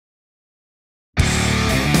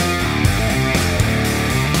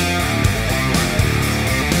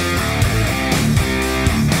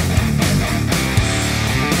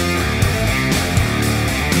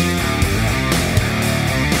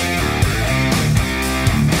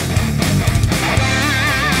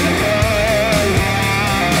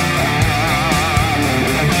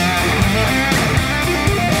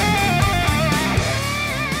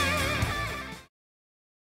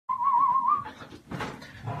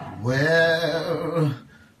Well,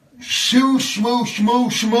 shmoo,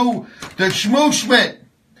 the Shoesmith.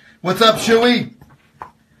 What's up, Shooey?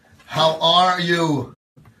 How are you?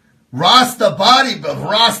 Rasta Bodybuilder,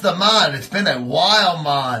 Rasta man. It's been a while,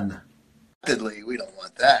 man. We don't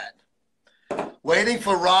want that. Waiting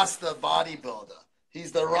for Rasta Bodybuilder.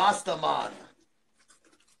 He's the Rasta man.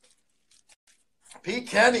 Pete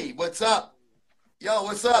Kenny, what's up? Yo,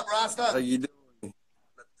 what's up, Rasta? How you doing?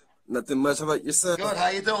 Nothing much. How about yourself? Good. How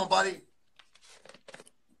you doing, buddy?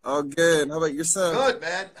 All good. How about yourself? Good,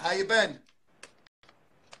 man. How you been?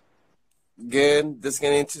 Good. Just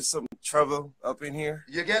getting into some trouble up in here.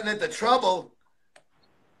 You're getting into trouble?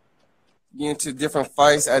 Getting into different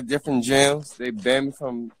fights at different gyms. They banned me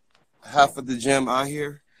from half of the gym out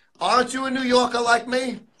here. Aren't you a New Yorker like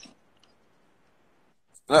me?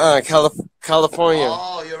 California.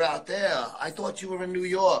 Oh, you're out there. I thought you were in New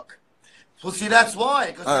York. Well, see, that's why.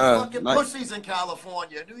 Because there's fucking pussies in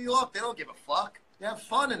California. New York, they don't give a fuck. They have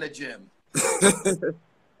fun in the gym.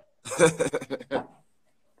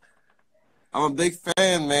 I'm a big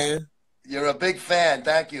fan, man. You're a big fan.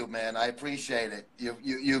 Thank you, man. I appreciate it.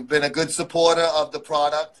 You've been a good supporter of the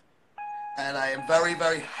product, and I am very,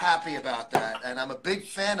 very happy about that. And I'm a big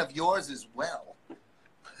fan of yours as well.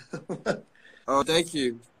 Oh, thank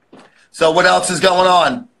you. So what else is going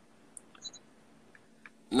on?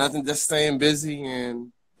 Nothing, just staying busy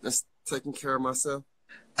and just taking care of myself.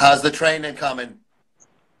 How's the training coming?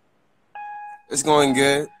 It's going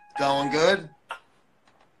good. Going good?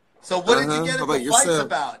 So what did you get into fights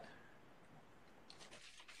about?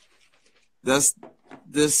 This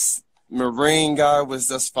Marine guy was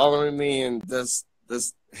just following me and just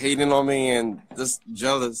hating on me and just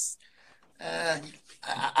jealous.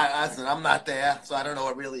 Listen, I'm not there, so I don't know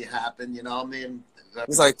what really happened, you know what I mean?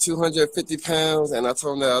 He's like 250 pounds, and I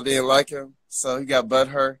told him that I didn't like him, so he got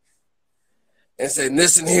butthurt and said,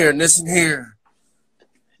 listen here.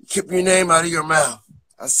 Keep your name out of your mouth.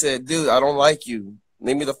 I said, dude, I don't like you.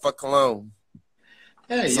 Leave me the fuck alone.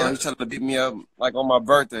 Yeah, so he's trying to beat me up like on my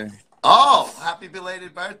birthday. Oh, happy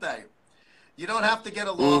belated birthday. You don't have to get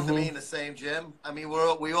along to be in the same gym. I mean,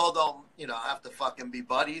 we all don't, you know, have to fucking be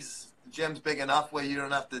buddies. The gym's big enough where you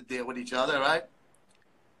don't have to deal with each other, right?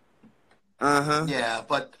 Yeah,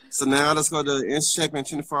 but... So now let's go to InShape and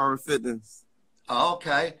 24-Hour Fitness. Oh,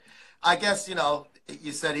 okay. I guess, you know,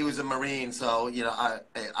 you said he was a Marine, so, you know,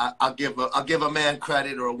 I'll give a man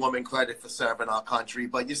credit or a woman credit for serving our country,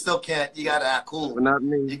 but you still can't, you gotta act cool. But not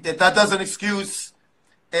me. That doesn't excuse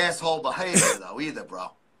asshole behavior, though, either, bro.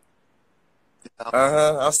 You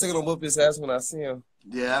know? I'm still gonna whoop his ass when I see him.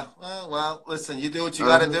 Yeah, well, listen, you do what you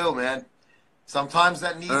gotta do, man. Sometimes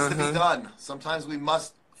that needs to be done. Sometimes we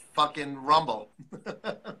must fucking rumble.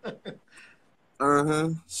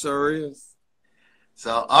 Sure is.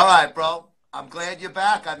 So, all right, bro. I'm glad you're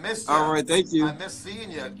back. I missed you. All right, thank you. I miss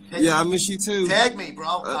seeing you. Yeah, I miss you too. Tag me,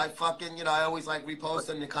 bro. I fucking, you know, I always like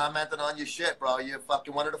reposting and commenting on your shit, bro. You're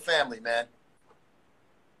fucking one of the family, man.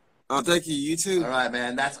 Oh, thank you. You too. All right,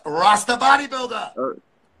 man. That's Rasta Bodybuilder.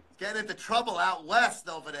 Getting into trouble out west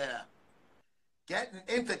over there. Getting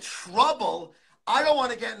into trouble? I don't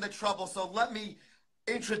want to get into trouble, so let me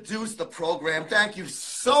introduce the program. Thank you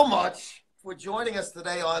so much for joining us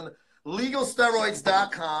today on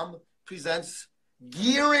LegalSteroids.com presents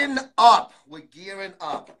Gearin Up. We're gearing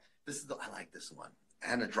up. I like this one.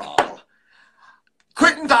 Anadrol.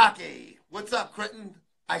 Critton Docky. What's up, Critton?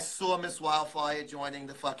 I saw Miss Wildfire joining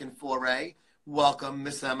the fucking foray. Welcome,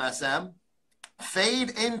 Miss MSM. Fade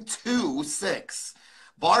into 6.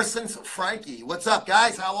 Barson's Frankie. What's up,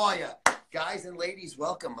 guys? How are you? Guys and ladies,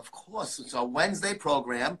 welcome. Of course, it's our Wednesday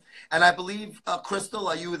program. And I believe, Crystal,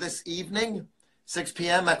 are you this evening? 6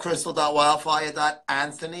 p.m. at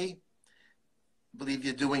crystal.wildfire.anthony. I believe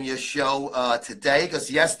you're doing your show today because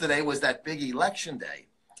yesterday was that big election day.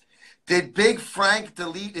 Did Big Frank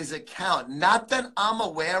delete his account? Not that I'm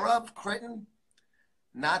aware of, Critton.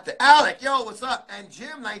 Not that. Alec, yo, what's up? And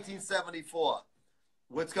Jim, 1974.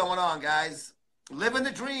 What's going on, guys? Living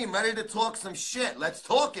the dream, ready to talk some shit. Let's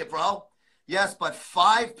talk it, bro. Yes, but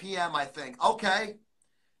 5 p.m., I think. Okay.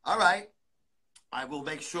 All right. I will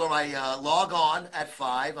make sure I log on at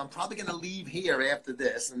 5. I'm probably going to leave here after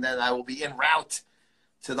this, and then I will be en route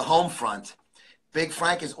to the home front. Big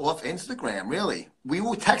Frank is off Instagram, really. We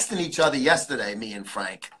were texting each other yesterday, me and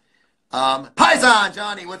Frank. Paisan,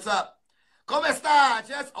 Johnny, what's up? ¿Cómo está?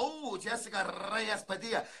 Jessica Reyes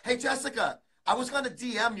Padilla. Hey, Jessica, I was going to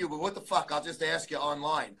DM you, but what the fuck? I'll just ask you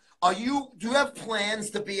online. Do you have plans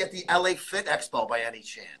to be at the LA Fit Expo by any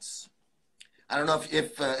chance? I don't know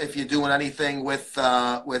if you're doing anything with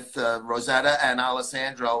Rosetta and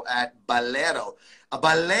Alessandro at Balero.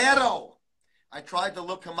 Balero. I tried to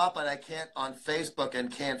look him up and I can't on Facebook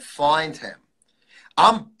and can't find him.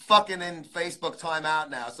 I'm fucking in Facebook timeout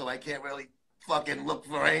now, so I can't really fucking look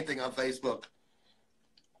for anything on Facebook.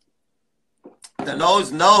 The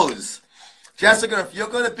nose knows. Jessica, if you're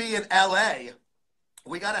going to be in LA,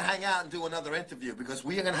 we got to hang out and do another interview because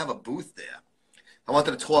we are going to have a booth there. I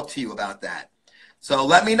wanted to talk to you about that. So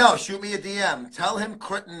let me know. Shoot me a DM. Tell him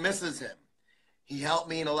Critton misses him. He helped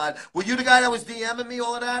me in a lot. Were you the guy that was DMing me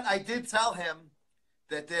all of that? I did tell him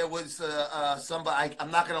that there was somebody.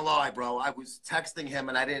 I'm not going to lie, bro. I was texting him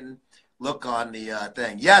and I didn't look on the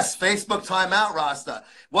thing. Yes, Facebook timeout, Rasta.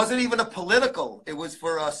 Wasn't even a political. It was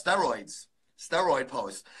for steroids. Steroid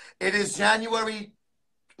post. It is January,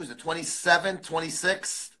 was it 27th,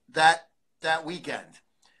 26th, that weekend.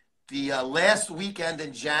 The last weekend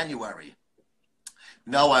in January.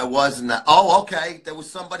 No, I wasn't. Oh, okay. There was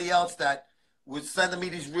somebody else that was sending me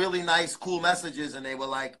these really nice, cool messages, and they were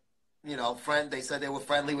like, you know, they said they were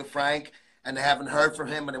friendly with Frank, and they haven't heard from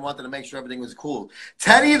him, and they wanted to make sure everything was cool.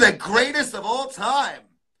 Teddy, the greatest of all time.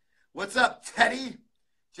 What's up, Teddy?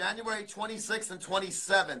 January 26th and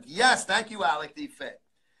 27th. Yes, thank you, Alec D. Fit.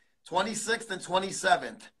 26th and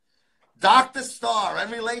 27th. Dr. Star, in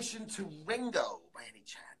relation to Ringo, by any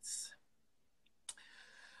chance?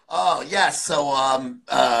 Oh, yes. So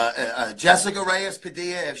Jessica Reyes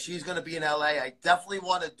Padilla, if she's going to be in LA, I definitely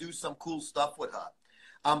want to do some cool stuff with her.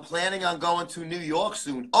 I'm planning on going to New York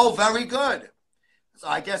soon. Oh, very good. So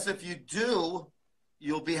I guess if you do,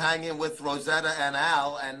 you'll be hanging with Rosetta and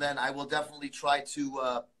Al, and then I will definitely try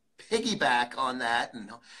to piggyback on that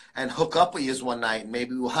and hook up with you one night, and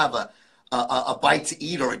maybe we'll have a bite to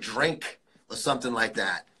eat or a drink or something like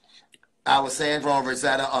that. Alessandro and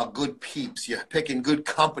Rosetta are good peeps. You're picking good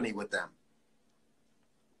company with them.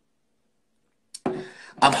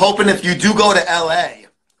 I'm hoping if you do go to L.A.,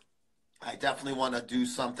 I definitely want to do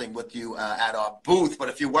something with you at our booth. But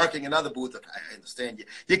if you're working another booth, I understand you.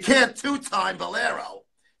 You can't two-time Bolero,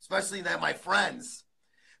 especially they're my friends.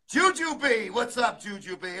 Juju B, what's up,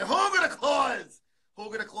 Juju B? Hooga the Claws.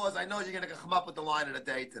 Hooga the Claws. I know you're going to come up with the line of the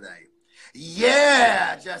day today.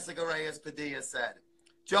 Yeah, Jessica Reyes Padilla said.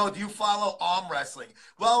 Joe, do you follow arm wrestling?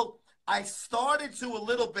 Well, I started to a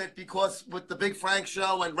little bit because with the Big Frank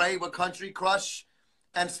show and Ray with Country Crush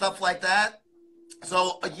and stuff like that.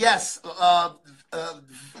 So, yes,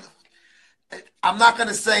 I'm not going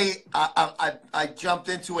to say I jumped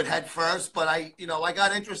into it head first, but I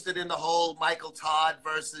got interested in the whole Michael Todd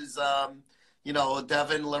versus,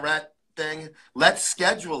 Devin Lorette thing. Let's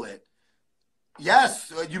schedule it.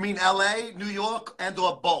 Yes, you mean L.A., New York, and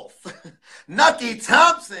or both. Nucky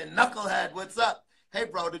Thompson, Knucklehead, what's up? Hey,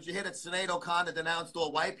 bro, did you hear that Sinead O'Connor denounced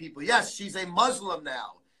all white people? Yes, she's a Muslim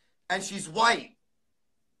now, and she's white.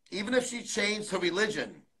 Even if she changed her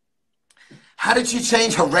religion. How did she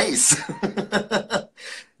change her race?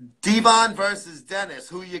 Devon versus Dennis.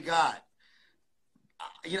 Who you got?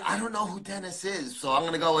 I don't know who Dennis is, so I'm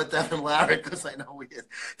going to go with Devin Larrick because I know who he is.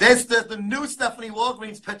 There's the new Stephanie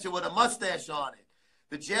Walgreens picture with a mustache on it.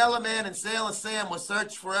 The Jailer Man and Sailor Sam will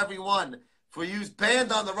search for everyone. For use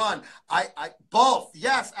banned on the run. Both.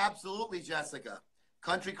 Yes, absolutely, Jessica.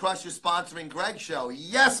 Country Crush is sponsoring Greg's show.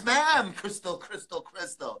 Yes, ma'am. Crystal.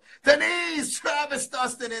 Denise, Travis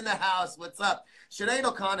Dustin in the house. What's up? Sinead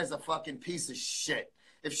O'Connor's a fucking piece of shit.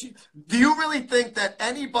 Do you really think that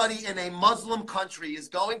anybody in a Muslim country is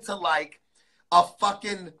going to like a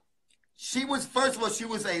fucking... First of all, she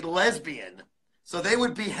was a lesbian. So they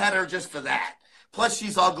would behead her just for that. Plus,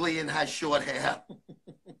 she's ugly and has short hair.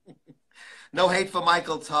 No hate for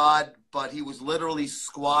Michael Todd, but he was literally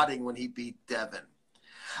squatting when he beat Devin.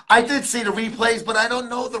 I did see the replays, but I don't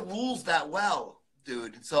know the rules that well,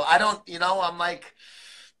 dude. So I don't, I'm like,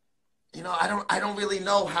 I don't really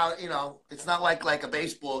know how, it's not like a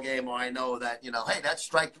baseball game where I know that, hey, that's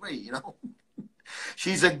strike three,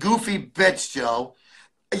 She's a goofy bitch, Joe.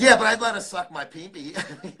 Yeah, but I'd let her suck my pee-pee.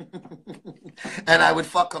 And I would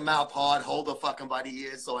fuck her mouth hard, hold her fucking by the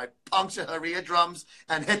ears, so I'd puncture her eardrums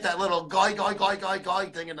and hit that little guy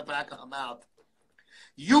thing in the back of her mouth.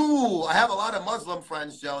 I have a lot of Muslim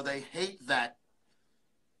friends, Joe. They hate that.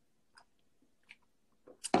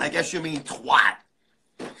 I guess you mean twat.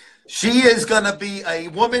 She is going to be a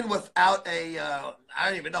woman without I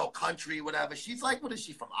don't even know, country, whatever. She's like, what is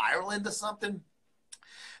she, from Ireland or something?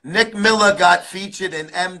 Nick Miller got featured in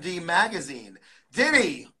MD Magazine. Did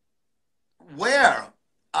he? Where?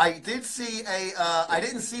 I did see I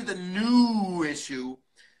didn't see the new issue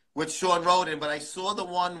with Sean Roden, but I saw the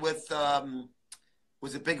one with,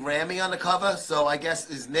 was it Big Ramy on the cover? So I guess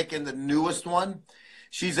is Nick in the newest one?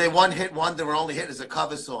 She's a one-hit wonder. Her only hit is a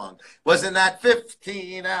cover song. Wasn't that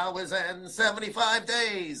 15 hours and 75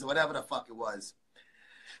 days? Whatever the fuck it was.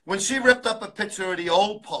 When she ripped up a picture of the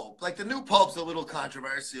old Pope, like the new Pope's a little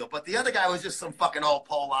controversial, but the other guy was just some fucking old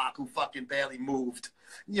Polak who fucking barely moved.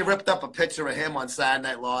 You ripped up a picture of him on Saturday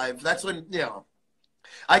Night Live. That's when, you know,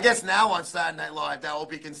 I guess now on Saturday Night Live, that will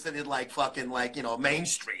be considered like fucking like, you know,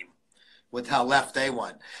 mainstream with how left they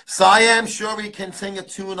went. Siam Shooey can sing a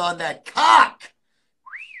tune on that cock.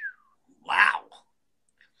 Wow.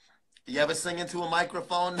 You ever sing into a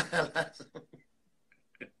microphone?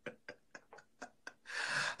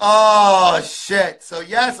 Oh, shit. So,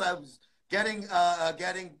 yes, I was getting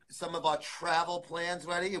some of our travel plans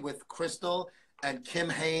ready with Crystal and Kim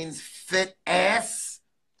Haines' fit ass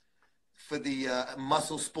for the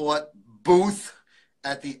Muscle Sport booth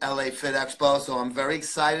at the LA Fit Expo. So I'm very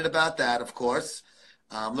excited about that, of course.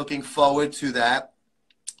 I'm looking forward to that.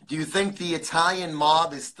 Do you think the Italian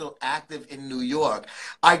mob is still active in New York?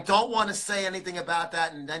 I don't want to say anything about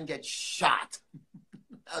that and then get shot.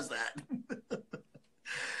 How's that?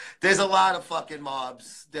 There's a lot of fucking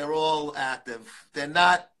mobs. They're all active. They're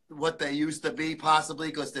not what they used to be, possibly,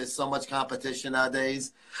 because there's so much competition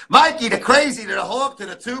nowadays. Mikey, the crazy to the hawk to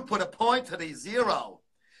the two, put a point to the zero.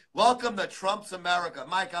 Welcome to Trump's America.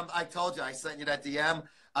 Mike, I told you, I sent you that DM.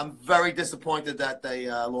 I'm very disappointed that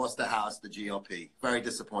they lost the House, the GOP. Very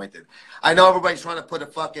disappointed. I know everybody's trying to put a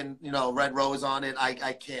fucking, you know, red rose on it.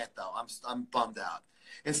 I can't, though. I'm bummed out.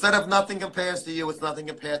 Instead of nothing compares to you, it's nothing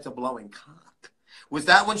compared to blowing cock. Was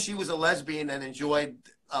that when she was a lesbian and enjoyed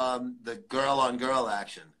the girl-on-girl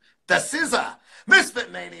action? The Scissor,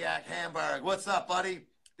 Misfit Maniac Hamburg. What's up, buddy?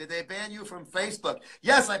 Did they ban you from Facebook?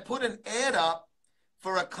 Yes, I put an ad up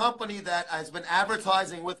for a company that has been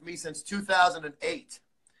advertising with me since 2008.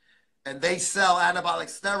 And they sell anabolic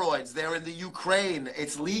steroids. They're in the Ukraine.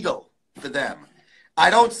 It's legal for them. I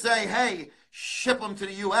don't say, hey, ship them to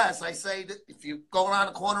the U.S. I say, if you go around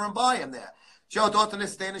the corner and buy them there. Joe Dalton,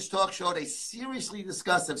 this Danish talk show, they seriously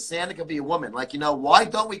discussed if Santa could be a woman. Like, you know, why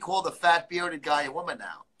don't we call the fat bearded guy a woman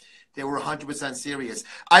now? They were 100% serious.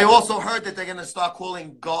 I also heard that they're going to start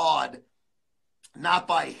calling God not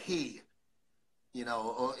by he. You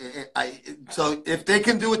know, so if they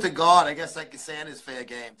can do it to God, I guess like Santa's fair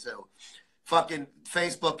game too. Fucking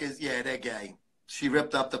Facebook is, yeah, they're gay. She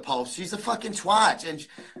ripped up the post. She's a fucking twat. And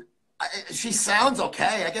she sounds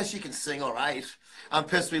okay. I guess she can sing all right. I'm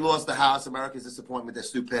pissed we lost the House. America's disappointed with their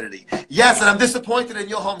stupidity. Yes, and I'm disappointed in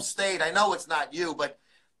your home state. I know it's not you, but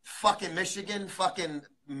fucking Michigan, fucking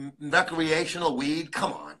recreational weed.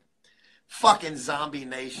 Come on. Fucking zombie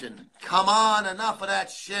nation. Come on, enough of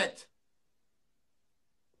that shit.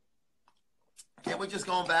 Can't we just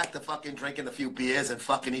go back to fucking drinking a few beers and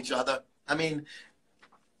fucking each other? I mean,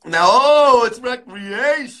 no, it's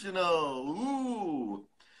recreational. Ooh.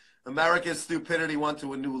 America's stupidity went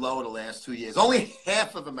to a new low the last 2 years. Only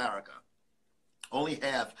half of America. Only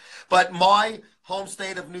half. But my home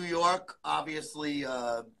state of New York obviously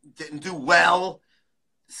didn't do well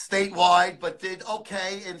statewide, but did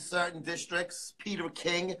okay in certain districts. Peter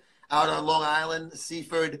King out on Long Island,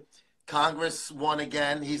 Seaford, Congress won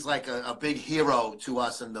again. He's like a big hero to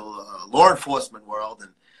us in the law enforcement world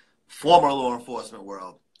and former law enforcement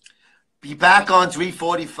world. Be back on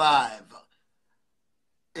 345.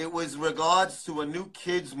 It was regards to a new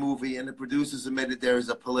kids movie, and the producers admitted there is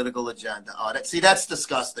a political agenda. Oh, that's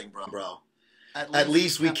disgusting, bro. At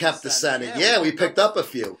least we kept the Senate. Yeah, we picked up a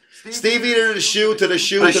few. Stevie to the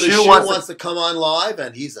shoe wants to come on live,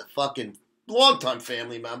 and he's a fucking long-time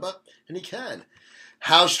family member, and he can.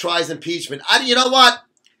 House tries impeachment. You know what?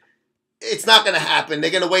 It's not going to happen. They're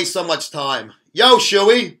going to waste so much time. Yo,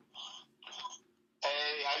 Shooey.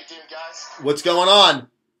 Hey, how you doing, guys? What's going on?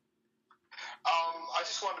 I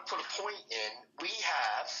just wanted to put a point in.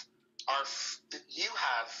 You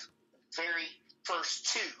have very first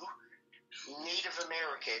two Native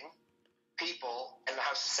American people in the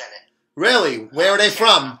House of Senate. Really? Where are they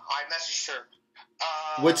from? I messaged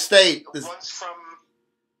her. What state? One's from,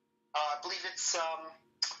 I believe it's,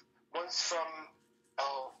 one's from,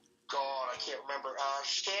 oh, God, I can't remember.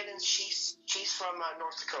 Shannon, she's from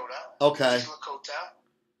North Dakota. Okay. She's Lakota.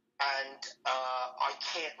 And I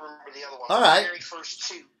can't remember the other one. All right. The very first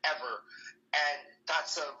two ever. And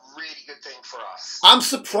that's a really good thing for us. I'm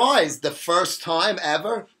surprised. The first time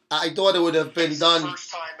ever? I thought it would have been done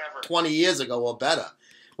first time ever. 20 years ago or better.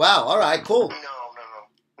 Wow. All right. Cool.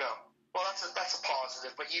 No. Well, that's a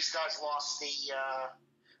positive. But you guys lost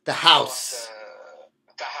the House.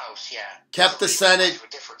 The House, yeah. Kept the Senate. Much of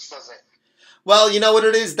a difference, doesn't it? Well, you know what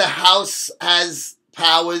it is? The House has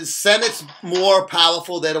powers. Senate's more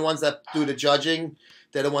powerful. They're the ones that do the judging.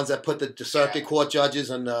 They're the ones that put the circuit court judges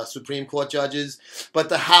and Supreme Court judges. But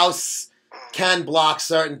the House can block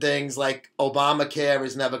certain things, like Obamacare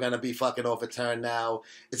is never going to be fucking overturned now.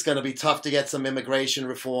 It's going to be tough to get some immigration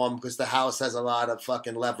reform because the House has a lot of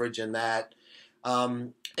fucking leverage in that. Hang on a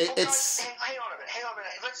minute.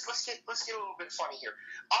 Let's get a little bit funny here.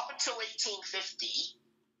 Up until 1850,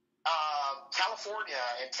 California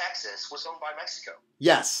and Texas was owned by Mexico.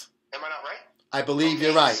 Yes. Am I not right? I believe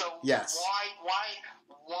you're right. So yes.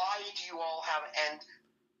 Why do you all have, and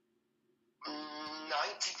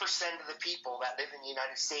 90% of the people that live in the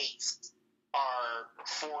United States are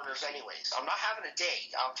foreigners anyways. I'm not having a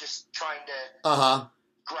dig. I'm just trying to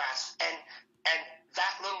grasp. And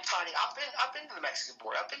that little tiny, I've been to the Mexican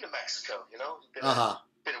border. I've been to Mexico, you know.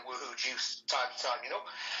 Bit of woohoo juice time to time, you know.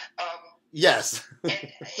 Yes. And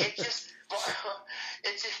it just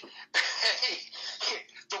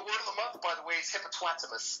the word of the month, by the way, is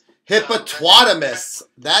hippotwatimus. Hippotwatimus.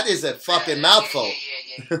 That is a fucking mouthful.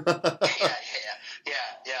 Yeah.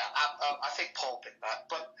 I think Paul picked that.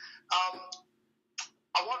 But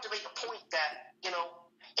I wanted to make a point that, you know,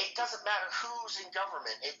 it doesn't matter who's in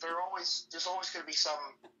government. There's always going to be some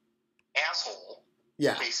asshole.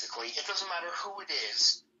 Yeah. Basically, it doesn't matter who it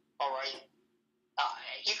is. All right.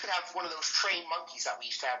 You could have one of those trained monkeys that we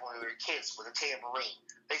used to have when we were kids with a tambourine.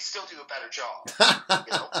 They still do a better job.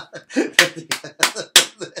 You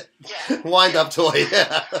know? Wind up toy.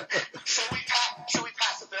 Yeah. Should we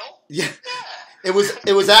pass a bill? Yeah.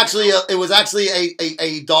 It was actually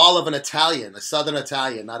a doll of an Italian, a Southern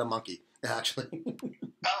Italian, not a monkey, actually.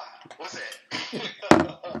 Was it?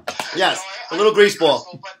 Yes, a little grease ball.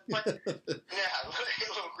 But yeah, a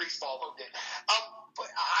little grease ball. Okay. But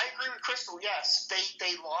I agree with Crystal. Yes,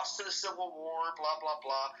 they lost to the Civil War. Blah blah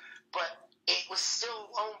blah. But it was still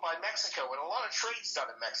owned by Mexico, and a lot of trade's done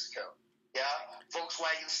in Mexico. Yeah,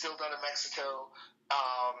 Volkswagen's still done in Mexico.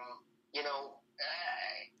 You know,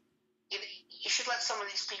 you should let some of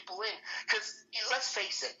these people in, because let's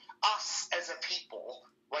face it, us as a people,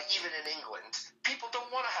 like even in England, people don't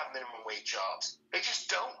want to have minimum wage jobs. They just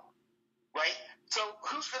don't, right? So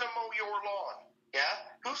who's going to mow your lawn? Yeah,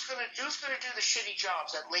 who's gonna do the shitty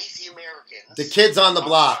jobs that lazy Americans? The kids on the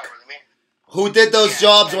block. Who did those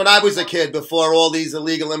jobs when I was a kid before all these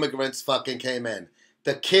illegal immigrants fucking came in?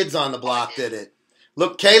 The kids on the block did it.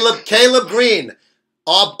 Look, Caleb Green,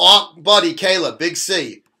 our buddy Caleb, Big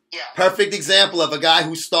C. Yeah. Perfect example of a guy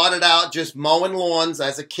who started out just mowing lawns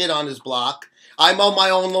as a kid on his block. I mow my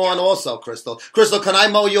own lawn also, Crystal. Crystal, can I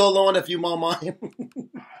mow your lawn if you mow mine?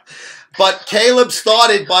 But Caleb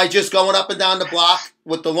started by just going up and down the block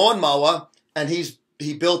with the lawnmower, and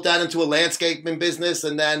he built that into a landscaping business,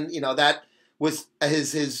 and then, you know, that was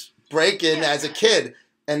his break-in as a kid.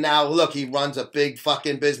 And now, look, he runs a big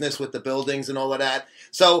fucking business with the buildings and all of that.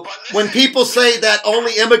 So when people say that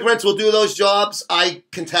only immigrants will do those jobs, I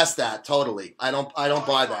contest that totally. I don't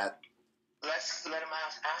buy that. Let's let him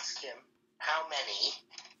ask him how many,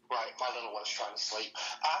 right, my little one's trying to sleep,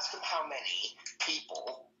 ask him how many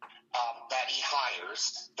people that he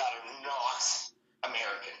hires that are not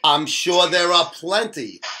American. I'm sure there are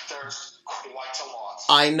plenty. There's quite a lot.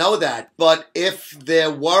 I know that. But if there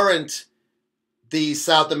weren't these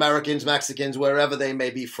South Americans, Mexicans, wherever they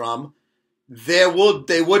may be from, there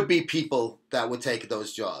would be people that would take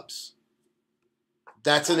those jobs.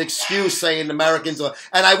 That's an excuse saying Americans are...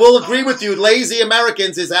 And I will agree with you, lazy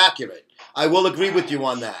Americans is accurate. I will agree with you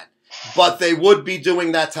on that. But they would be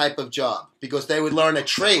doing that type of job because they would learn a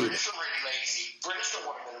trade. British are really lazy. British don't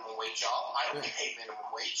want a minimum wage job. I don't get paid minimum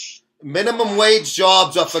wage. Minimum wage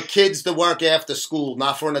jobs are for kids to work after school,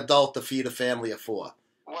 not for an adult to feed a family of four.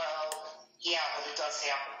 Well, yeah, but it does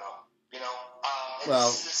happen, though. You know,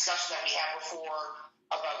 this is a discussion that we had before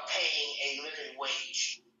about paying a living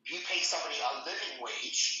wage. If you pay somebody a living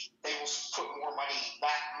wage, they will put more money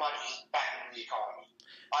back into the economy.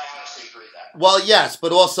 I honestly agree with that. Well, yes,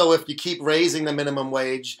 but also if you keep raising the minimum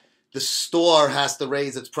wage, the store has to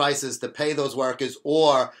raise its prices to pay those workers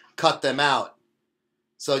or cut them out.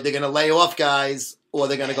 So they're going to lay off guys, or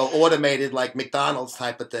they're going to go automated like McDonald's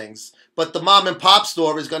type of things. But the mom and pop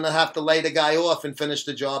store is going to have to lay the guy off and finish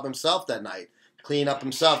the job himself that night. Clean up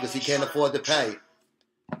himself because he can't afford to pay.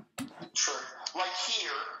 True. Like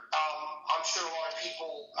here, I'm sure a lot of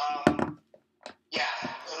people,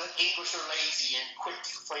 English are lazy and quick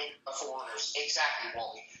to complain of foreigners. Exactly,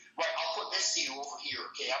 Wally. Right, I'll put this to you over here,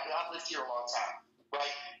 okay? I've lived here a long time,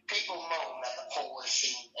 right? People moan that the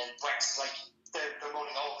Polish and Brexit, like, they're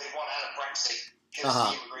moaning, they want out of Brexit because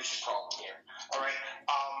of the immigration problem here, all right?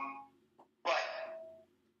 But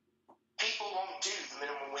people won't do the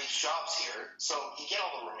minimum wage jobs here, so you get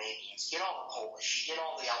all the Romanians, you get all the Polish, you get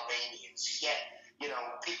all the Albanians, you you know,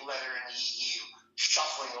 people that are in the EU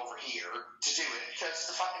shuffling over here to do it because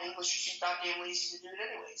the fucking English are too goddamn lazy to do it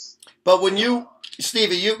anyways. But when you,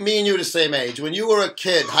 Stevie, me and you are the same age. When you were a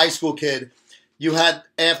kid, high school kid, you had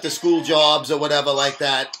after-school jobs or whatever like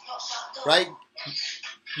that, right?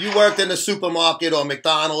 You worked in a supermarket or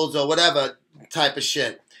McDonald's or whatever type of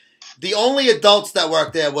shit. The only adults that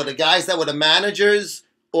worked there were the guys that were the managers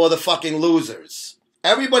or the fucking losers.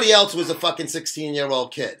 Everybody else was a fucking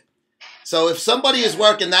 16-year-old kid. So if somebody is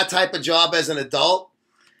working that type of job as an adult,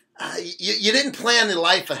 you didn't plan your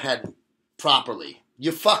life ahead properly.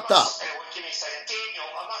 You fucked up. Give me a second. Daniel,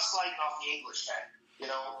 I'm not sliding off the English man, you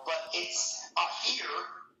know, but it's here.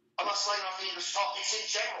 I'm not sliding off the English talk. It's in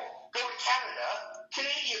general. Go to Canada.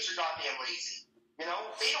 Canadians are goddamn lazy. You know,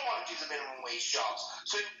 they don't want to do the minimum wage jobs.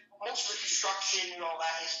 So most of the construction and all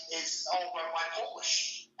that is all run by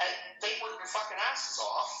Polish. And they work their fucking asses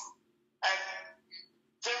off. And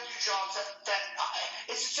they'll do jobs that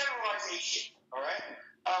it's a generalization, all right?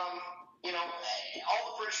 You know, all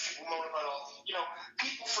the British people moan about all the, you know,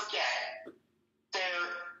 people forget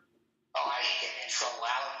I ain't getting in trouble,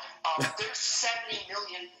 Alan. There's 70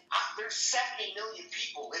 million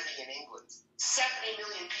people living in England. 70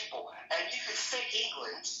 million people. And you could fit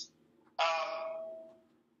England,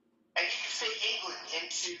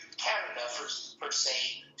 into Canada for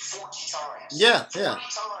say 40 times. Yeah, 40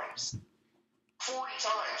 times. 40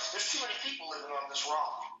 times. There's too many people living on this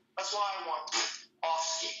rock. That's why I want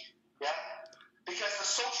off-ski. Yeah? Because the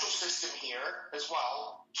social system here, as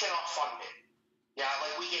well, cannot fund it. Yeah,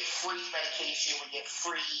 like we get free medication, we get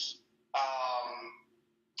free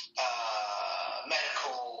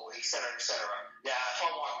medical, et cetera, et cetera. Yeah, if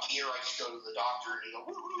I want gear, I just go to the doctor and go,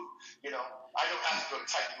 woo-hoo. You know, I don't have to go to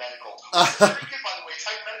Type Medical. Very good, by the way.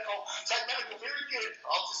 Type Medical, very good.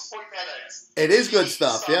 I'll just point that out. It is good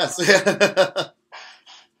stuff, yes. Daniel,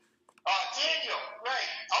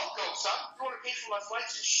 right. I'll go, son. You want to pay for my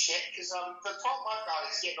flights and shit? Because the problem I've got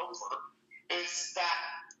is getting over is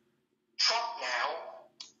that Trump now,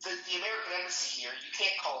 the American embassy here, you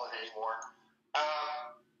can't call it anymore.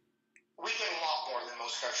 We get a lot more than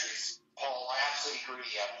most countries, Paul. I absolutely agree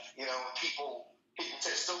with you. You know, people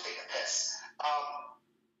still take a piss.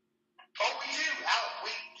 We do.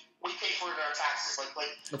 We pay for it in our taxes.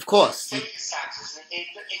 Like of course. Savings taxes. In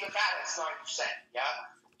Nevada, it's 9%. Yeah.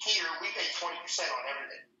 Here, we pay 20% on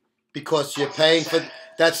everything. Because you're paying for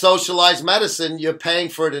that socialized medicine, you're paying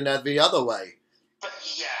for it in every other way. But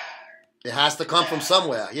yeah. It has to come from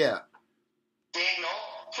somewhere, yeah. Daniel,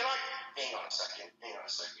 can I... Hang on a second.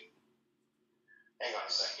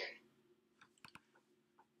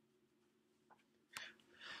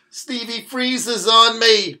 Stevie freezes on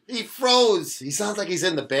me. He froze. He sounds like he's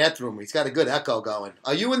in the bathroom. He's got a good echo going.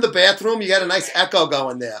 Are you in the bathroom? You got a nice echo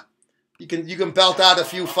going there. You can belt out a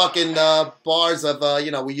few fucking bars of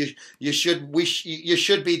you know, you should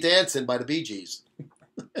be dancing by the Bee Gees.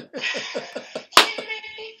 I'm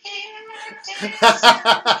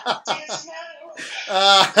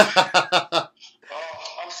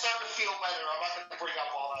starting to feel better. I'm not going to bring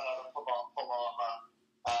up all that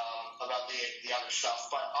about the other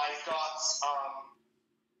stuff, but I've got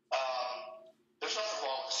there's nothing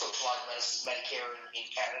wrong with socialized medicine, Medicare in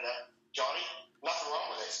Canada, Johnny. Nothing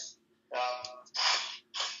wrong with it.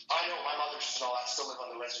 I know my mother and all that still live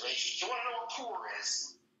on the reservation. Do you want to know what poor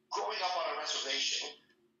is? Growing up on a reservation,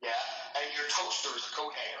 yeah, and your toaster is a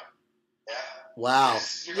coat hanger. Yeah. Wow.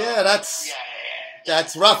 Yeah,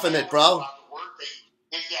 that's roughing it, bro.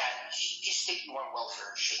 You stick you on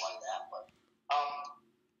welfare and shit like that. But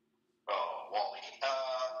Wally,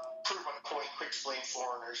 prove my point. Quick explain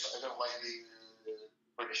foreigners. I don't like the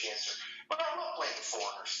British answer, but I'm not blaming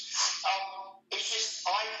foreigners. It's just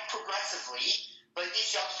I progressively, like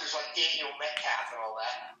these youngsters like Daniel Metcalf and all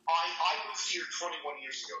that. I moved here 21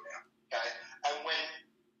 years ago now. Okay, and when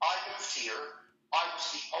I moved here, I was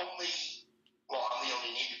the only. Well, I'm the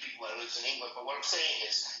only native people that lives in England, but what I'm saying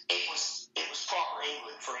is it was proper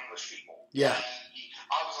England for English people. Yeah.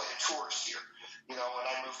 I was like a tourist here, you know, when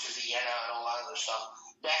I moved to Vienna and all that other stuff.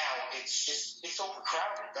 Now it's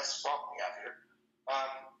overcrowded. That's the problem we have here.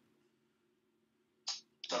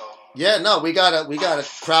 Yeah, no, we got a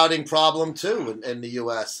crowding problem too in the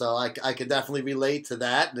U.S. So I could definitely relate to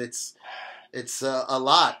that. It's a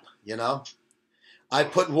lot, you know. I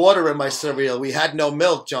put water in my cereal. We had no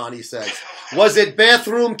milk, Johnny says. Was it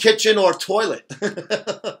bathroom, kitchen, or toilet?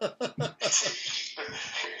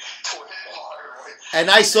 And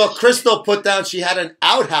I saw Crystal put down she had an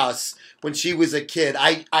outhouse when she was a kid.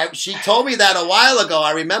 She told me that a while ago.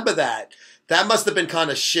 I remember that. That must have been kind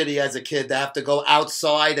of shitty as a kid to have to go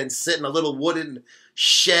outside and sit in a little wooden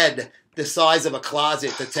shed the size of a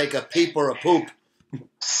closet to take a peep or a poop.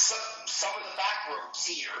 Some of the back roads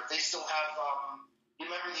here, they still have, you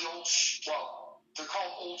remember the old, they're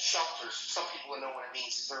called old shelters. Some people would know what it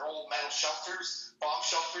means. They're old metal shelters, bomb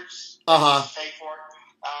shelters. Uh-huh. Pay for it.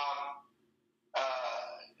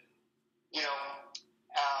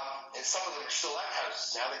 And some of them are still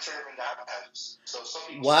outhouses now. They turn them into outhouses. So some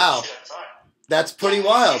people wow. shit outside. That's pretty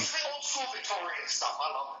wild. It's the old school Victorian stuff. I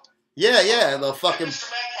love it. Yeah, the fucking... Mr.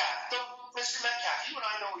 Metcalf, you and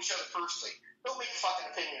I know each other personally. Don't make a fucking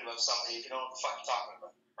opinion about something if you don't know what the fuck you're talking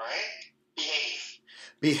about. Alright?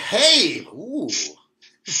 Behave. Ooh.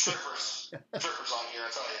 Strippers on here, I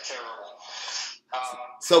tell you, terrible.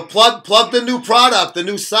 So plug the new product, the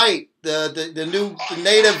new site, the new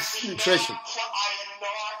native nutrition. I am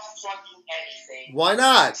not plugging anything. Why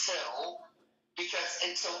not?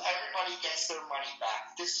 Until everybody gets their money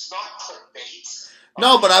back. This is not clickbait.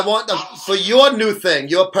 No, but I want for your new thing,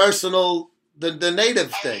 your personal, the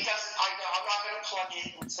native thing.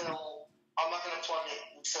 I'm not going to plug it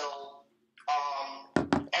until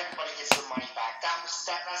everybody gets their money back.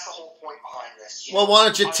 That's the whole point behind this. Well, why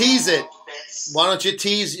don't you tease it? Why don't you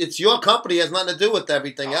tease? It's your company. It has nothing to do with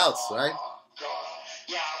everything else, right? God.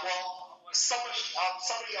 Yeah. Well,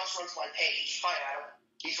 somebody else runs my page. Hi, Adam.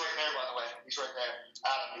 He's right there, by the way. He's right there.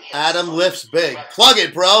 Adam lifts big. Plug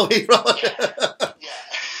it, bro. Yeah.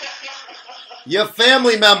 Your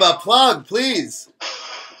family member, plug, please.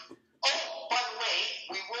 Oh, by the way,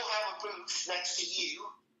 we will have a booth next to you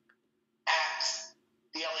at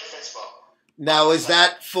the LA Fitspo. Now, is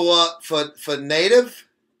that for native?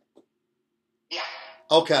 Yeah.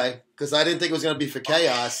 Okay, because I didn't think it was going to be for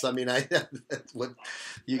chaos. I mean, what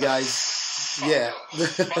you guys, yeah.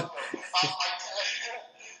 Okay, all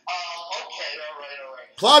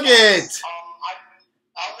right. Plug it.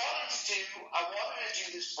 I wanted to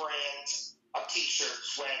do this brand of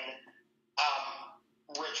t-shirts when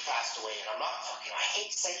Rich passed away, and I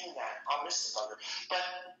hate saying that on Mr. Thunder, but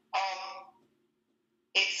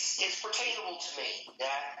it's pertainable to me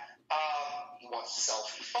that he wants a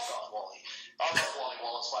selfie. Fuck off, Wally. I love Wally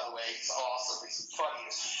Wallace, by the way. He's awesome. He's funny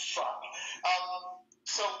as fuck.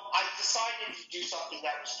 So I decided to do something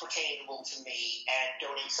that was pertainable to me and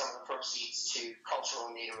donate some of the proceeds to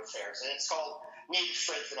Cultural and Native Affairs. And it's called Native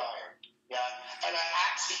Strength and Iron. Yeah. And I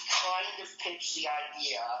actually kind of pitched the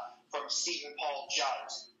idea from Stephen Paul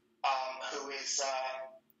Judd, who is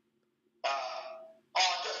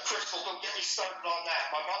Crystal, don't get me started on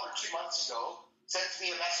that. My mother 2 months ago sends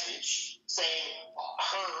me a message saying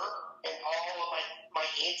her and all of my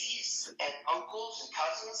aunties and uncles and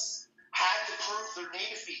cousins had to prove they're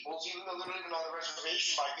native peoples, even though they're living on the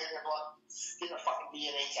reservation, by getting a fucking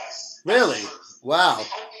DNA test. Really? Wow.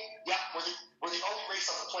 We're the only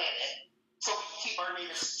race on the planet, so we can keep our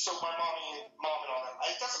natives. So my mom and all that.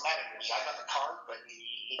 It doesn't matter to me. I got the card, but.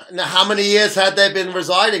 Now, how many years had they been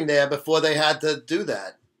residing there before they had to do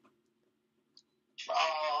that?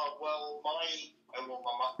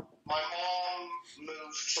 My mom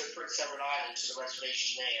moved to Prince Edward Island to the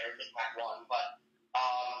reservation there, Micmac one, but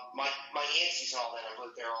my aunties and all that have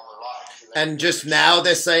lived there all their lives. And just now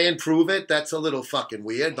they're saying prove it? That's a little fucking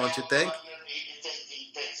weird, don't you think?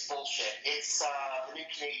 It's bullshit. It's the new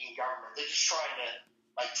Canadian government. They're just trying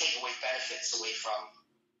to take away benefits away from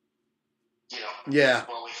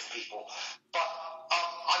away from people. But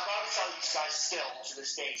I've got to tell you guys still to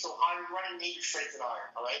this day. So I'm running Native Strength and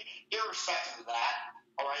Iron. All right, irrespective of that.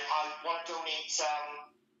 All right, I want to donate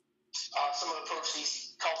some of the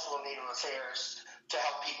proceeds to Cultural and Native Affairs to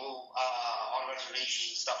help people on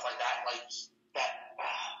reservations and stuff like that,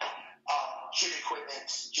 gym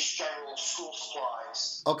equipment, just general school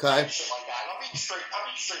supplies, okay, shit like that. And I'm being straight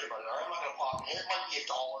about it. I'm not gonna pop in. It might be $1,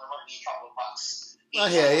 it might be a couple of bucks.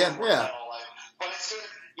 I hear you, yeah. But it's good.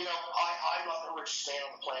 I'm not the richest man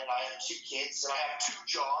on the planet. I have 2 kids and I have 2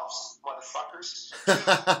 jobs, motherfuckers.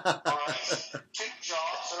 All right, 2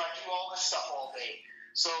 jobs, and I do all this stuff all day.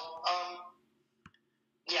 So,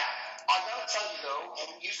 yeah, I gotta tell you though,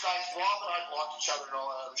 and you guys, Rob and I blocked each other and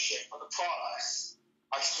all that other shit, but the products,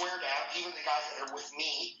 I swear down, even the guys that are with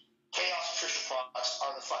me, Chaos Nutrition products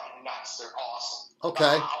are the fucking nuts. They're awesome.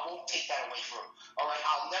 Okay. I won't take that away from them. All right,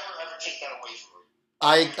 I'll never ever take that away from them.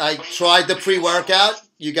 I tried the pre-workout.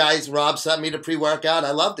 You guys, Rob sent me the pre-workout.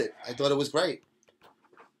 I loved it. I thought it was great.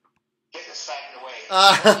 Get this faggot away.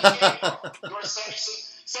 You want to send me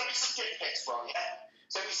some dick pics, bro? Yeah,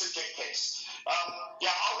 send me some dick pics.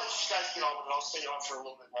 Yeah, I'll let you guys get on with it. I'll stay on for a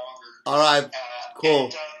little bit longer. All right, cool.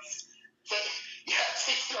 And, yeah,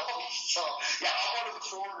 take it all easy. So, yeah, I'm one of the the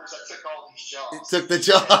foreigners that took all these jobs. Took the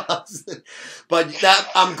jobs. But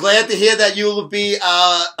I'm glad to hear that you'll be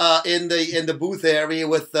in the booth area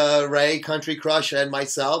with Ray, Country Crush, and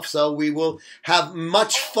myself. So we will have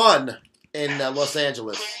much fun in Los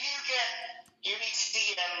Angeles. You need to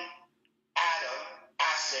DM Adam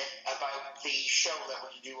Asset about the show that we're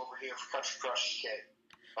going to do over here for Country Crush UK.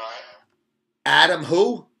 All right? Adam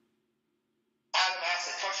who? Adam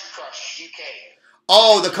Asset, Country Crush UK.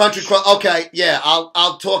 Oh, the Country Crush. Okay, yeah,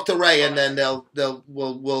 I'll talk to Ray and then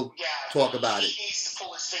we'll talk about it. He needs to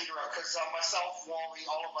pull his finger out because myself, Wally,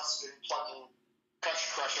 all of us have been plugging Country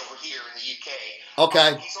Crush over here in the UK. Okay.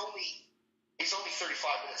 He's only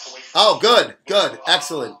 35 minutes away from Oh, good,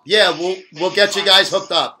 excellent. Yeah, we'll get you guys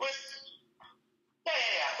hooked up. Yeah. I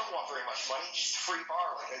don't want very much money, just a free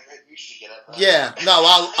bar like I usually get it. Yeah, no,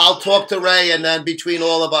 I'll talk to Ray and then between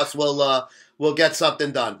all of us we'll get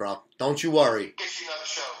something done, bro. Don't you worry. Gives you another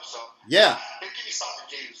show, so yeah. It'll give you something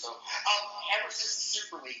to do. So ever since the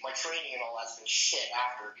Super League, my training and all that's been shit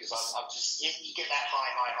after because I'm just you get that high.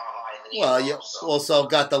 And then well, you also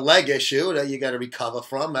got the leg issue that you got to recover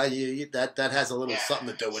from. That has a little something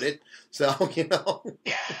to do with it. So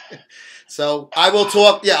Yeah. So I will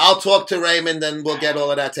talk. Yeah, I'll talk to Raymond, and we'll get all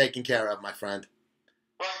of that taken care of, my friend.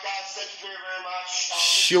 Well, guys, thank you very much.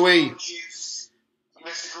 Shooey.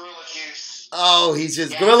 Mr. Gorilla Juice. Oh, he's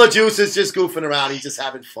just Gorilla Juice is just goofing around. He's just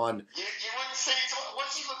having fun. You wouldn't say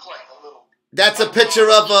what's he look like? A little. That's a picture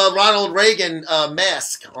of a Ronald Reagan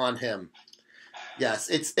mask on him. Yes,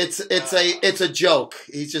 it's a joke.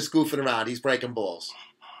 He's just goofing around. He's breaking balls.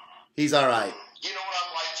 He's all right. You know what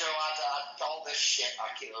I'm like, Joe? All this shit, I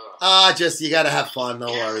can't. Just you gotta have fun.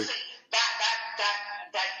 Don't worry. That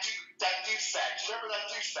douchebag. Remember that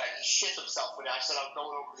douchebag? He shit himself when I said I'm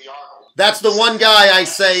going over the Arnold. That's the one guy I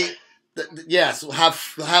say. Yes, have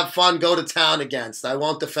fun, go to town against. I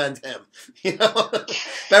won't defend him.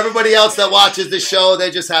 Everybody else that watches the show,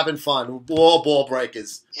 they're just having fun. All ball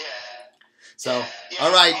breakers. Yeah. So, yeah.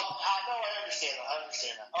 All right. No, I understand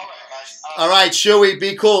that. All right, guys. All right, Shooey,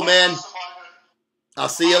 be cool, man. I'll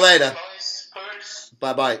see you later.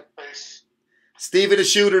 Bye-bye. Stevie the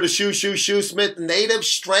Shooter, the Shoesmith, Native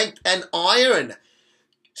Strength and Iron.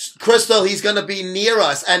 Crystal, he's going to be near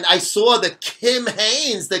us. And I saw the Kid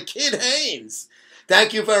Haynes.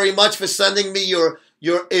 Thank you very much for sending me your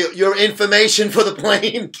information for the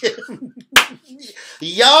plane.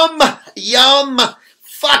 Yum,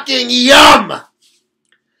 fucking yum.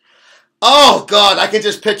 Oh, God, I can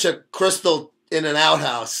just picture Crystal in an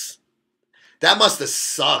outhouse. That must have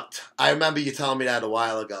sucked. I remember you telling me that a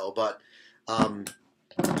while ago, but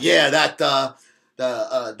yeah, that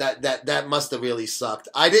must have really sucked.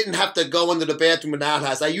 I didn't have to go into the bathroom in the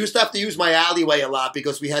outhouse. I used to have to use my alleyway a lot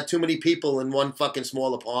because we had too many people in one fucking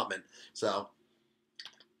small apartment. So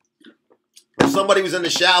if somebody was in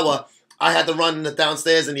the shower, I had to run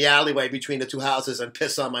downstairs in the alleyway between the two houses and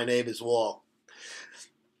piss on my neighbor's wall.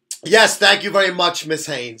 Yes, thank you very much, Miss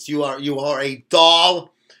Haynes. You are a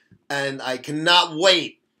doll, and I cannot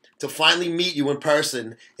wait to finally meet you in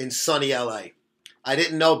person in sunny LA. I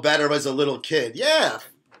didn't know better as a little kid. Yeah.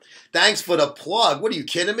 Thanks for the plug. What are you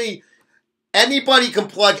kidding me? Anybody can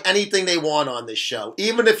plug anything they want on this show,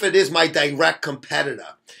 even if it is my direct competitor.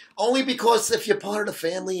 Only because if you're part of the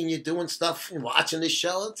family and you're doing stuff and watching this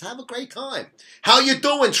show, let's have a great time. How you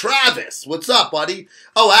doing, Travis? What's up, buddy?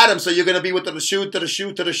 Oh, Adam, so you're going to be with the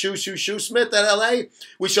Shoesmith at LA?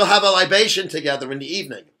 We shall have a libation together in the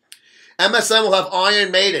evening. MSN will have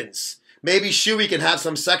Iron Maidens. Maybe Shooey can have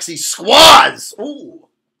some sexy squaws. Ooh.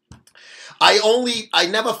 I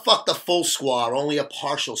never fucked a full squaw, only a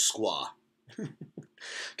partial squaw.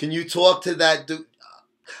 Can you talk to that dude?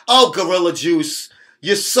 Oh, Gorilla Juice.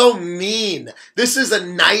 You're so mean. This is a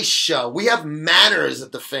nice show. We have manners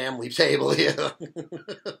at the family table here.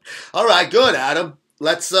 All right, good, Adam.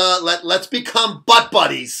 Let's become butt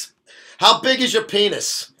buddies. How big is your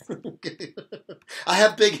penis? I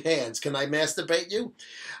have big hands. Can I masturbate you?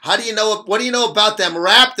 How do you know? What do you know about them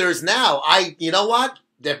Raptors now? You know what?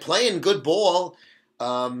 They're playing good ball.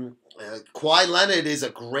 Kawhi Leonard is a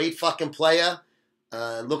great fucking player.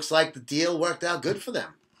 Looks like the deal worked out good for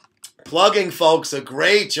them. Plugging folks are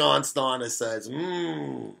great, John Starner says.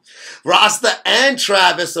 Rasta and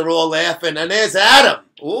Travis are all laughing, and there's Adam.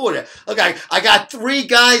 Ooh, okay, I got 3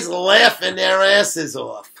 guys laughing their asses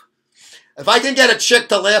off. If I can get a chick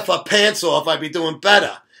to laugh her pants off, I'd be doing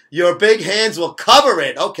better. Your big hands will cover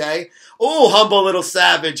it, okay? Ooh, humble little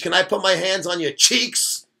savage, can I put my hands on your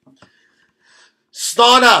cheeks?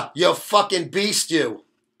 Starner, you fucking beast, you.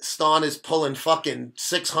 Stan is pulling fucking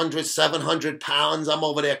 600, 700 pounds. I'm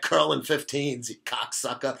over there curling 15s, you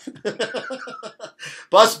cocksucker.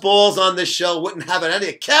 Bust balls on this show. Wouldn't have it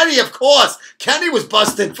any. Kenny, of course. Kenny was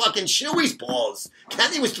busting fucking Shooey's balls.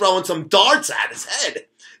 Kenny was throwing some darts at his head.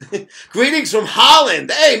 Greetings from Holland.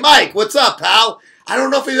 Hey, Mike, what's up, pal? I don't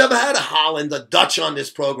know if you've ever had a Dutch on this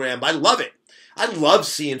program, but I love it. I love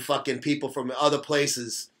seeing fucking people from other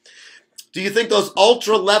places. Do you think those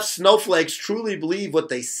ultra-left snowflakes truly believe what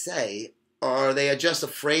they say, or they are just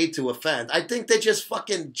afraid to offend? I think they're just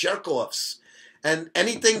fucking jerk-offs. And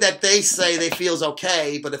anything that they say they feel is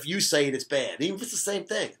okay, but if you say it, it's bad. Even if it's the same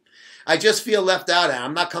thing. I just feel left out.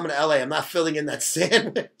 I'm not coming to LA. I'm not filling in that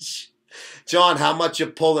sandwich. John, how much you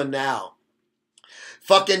pulling now?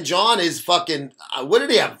 Fucking John is fucking, what did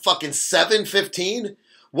he have? Fucking 715?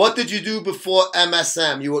 What did you do before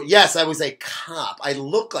MSM? Yes, I was a cop. I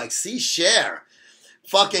look like Cher.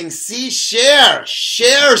 Fucking Cher.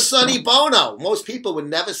 Cher Sonny Bono. Most people would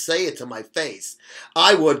never say it to my face.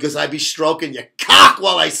 I would, because I'd be stroking your cock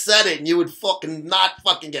while I said it, and you would fucking not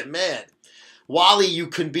fucking get mad. Wally, you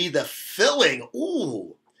can be the filling.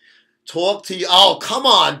 Ooh. Talk to you. Oh, come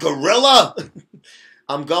on, gorilla.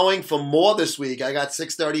 I'm going for more this week. I got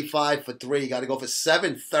 635 for 3. Got to go for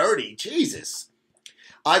 730. Jesus.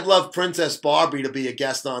 I'd love Princess Barbie to be a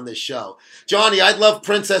guest on this show. Johnny, I'd love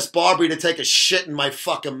Princess Barbie to take a shit in my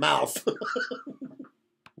fucking mouth.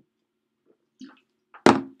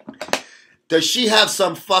 Does she have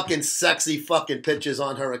some fucking sexy fucking pictures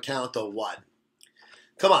on her account or what?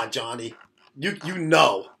 Come on, Johnny. You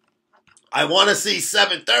know. I want to see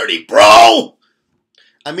 730, bro!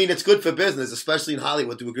 I mean, it's good for business, especially in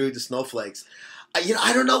Hollywood, to agree with the snowflakes.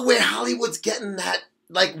 I don't know where Hollywood's getting that.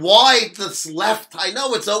 Like, why this left? I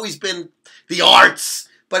know it's always been the arts,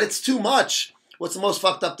 but it's too much. What's the most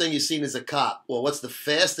fucked up thing you've seen as a cop? Well, what's the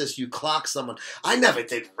fastest you clock someone? I never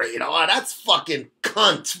did radar. That's fucking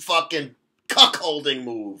cunt, fucking cuckolding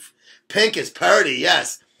move. Pink is purdy,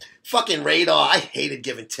 yes. Fucking radar. I hated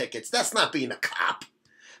giving tickets. That's not being a cop.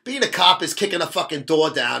 Being a cop is kicking a fucking door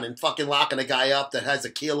down and fucking locking a guy up that has a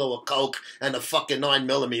kilo of coke and a fucking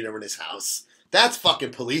 9mm in his house. That's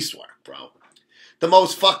fucking police work, bro. The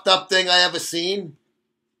most fucked up thing I ever seen?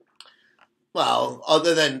 Well,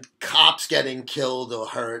 other than cops getting killed or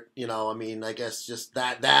hurt, I mean, I guess just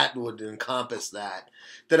that would encompass that.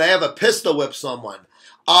 Did I ever pistol whip someone?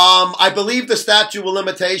 I believe the statute of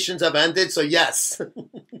limitations have ended, so yes.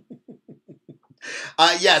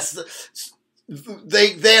 Yes.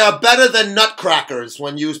 They are better than nutcrackers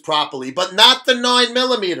when used properly, but not the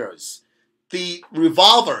 9mm. The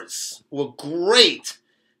revolvers were great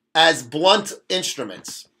as blunt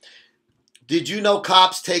instruments. Did you know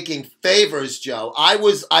cops taking favors, Joe?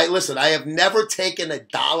 Listen, I have never taken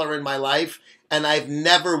 $1 in my life, and I've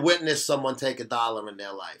never witnessed someone take $1 in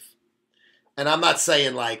their life. And I'm not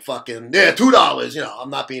saying like fucking, $2, I'm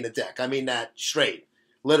not being a dick. I mean that straight,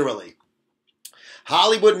 literally.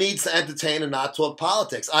 Hollywood needs to entertain and not talk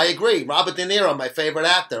politics. I agree. Robert De Niro, my favorite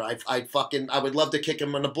actor. I would love to kick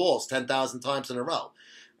him in the balls 10,000 times in a row.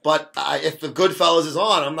 But if the Goodfellas is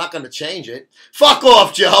on, I'm not going to change it. Fuck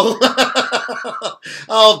off, Joe.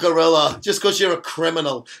 Oh, gorilla. Just because you're a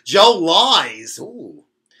criminal. Joe lies. Ooh.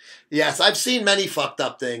 Yes, I've seen many fucked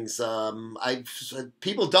up things. I've had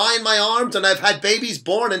people die in my arms, and I've had babies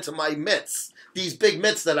born into my mitts. These big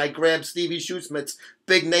mitts that I grabbed Stevie Shoesmith's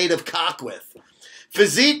big native cock with.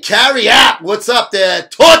 Physique Carriat, what's up there?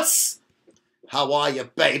 Toots! How are you,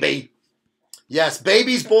 baby? Yes,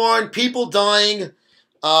 babies born, people dying.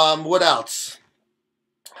 What else?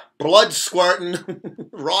 Blood squirting,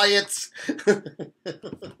 riots.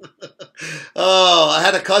 Oh, I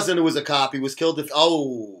had a cousin who was a cop. He was killed.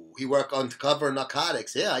 He worked undercover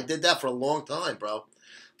narcotics. Yeah, I did that for a long time, bro.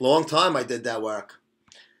 Long time I did that work.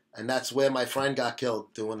 And that's where my friend got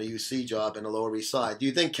killed, doing a UC job in the Lower East Side. Do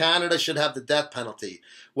you think Canada should have the death penalty?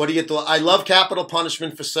 What do you thought? I love capital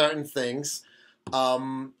punishment for certain things.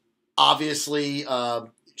 Obviously,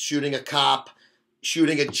 shooting a cop,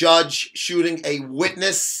 shooting a judge, shooting a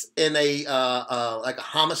witness in like a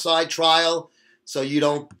homicide trial, so you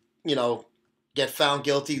don't, get found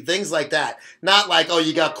guilty. Things like that. Not like, oh,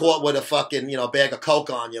 you got caught with a fucking, bag of coke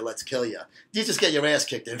on you, let's kill you. You just get your ass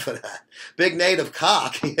kicked in for that. Big native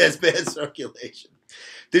cock, he has bad circulation.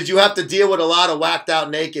 Did you have to deal with a lot of whacked out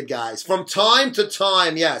naked guys? From time to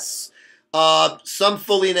time, yes. Some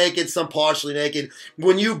fully naked, some partially naked.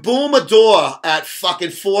 When you boom a door at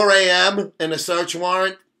fucking 4 a.m. in a search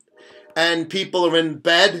warrant and people are in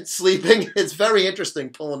bed sleeping, it's very interesting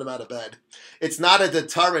pulling them out of bed. It's not a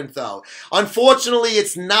deterrent, though. Unfortunately,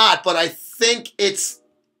 it's not, but I think it's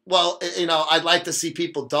well, you know, I'd like to see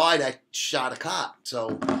people die that shot a cop.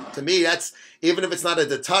 So to me, that's, even if it's not a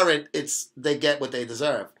deterrent, they get what they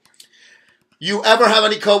deserve. You ever have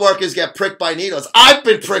any coworkers get pricked by needles? I've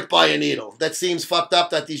been pricked by a needle. That seems fucked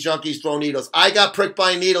up that these junkies throw needles. I got pricked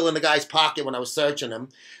by a needle in the guy's pocket when I was searching him.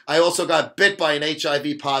 I also got bit by an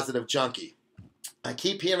HIV positive junkie. I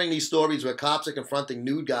keep hearing these stories where cops are confronting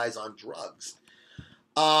nude guys on drugs.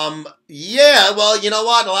 Yeah, well, you know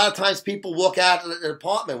what? A lot of times people walk out of the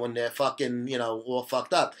apartment when they're fucking, you know, all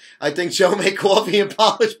fucked up. I think Joe made coffee and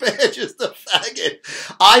polished badges, the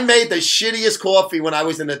faggot. I made the shittiest coffee when I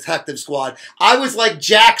was in Detective Squad. I was like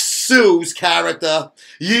Jack Sue's character,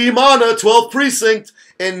 Yemana, 12th Precinct,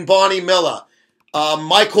 in Barney Miller.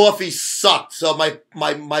 My coffee sucked, so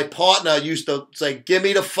my partner used to say, give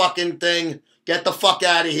me the fucking thing. Get the fuck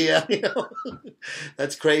out of here. You know?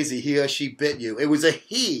 That's crazy. He or she bit you. It was a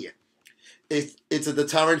he. It's a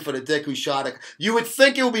deterrent for the dick who shot it. You would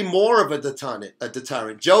think it would be more of a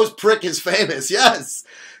deterrent. Joe's prick is famous. Yes.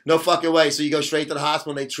 No fucking way. So you go straight to the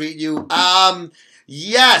hospital and they treat you?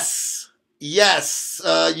 Yes. Yes.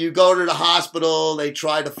 You go to the hospital. They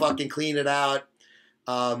try to fucking clean it out.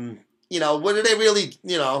 You know, what do they really,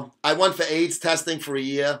 you know, I went for AIDS testing for a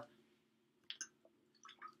year.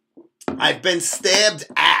 I've been stabbed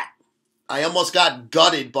at. I almost got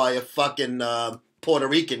gutted by a fucking Puerto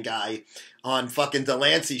Rican guy on fucking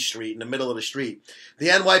Delancey Street in the middle of the street. The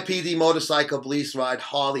NYPD motorcycle police ride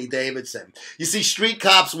Harley Davidson. You see, street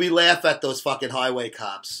cops, we laugh at those fucking highway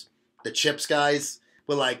cops. The Chips guys,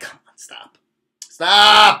 we're like, come on, stop.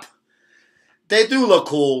 Stop! They do look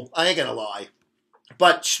cool, I ain't gonna lie.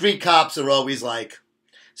 But street cops are always like,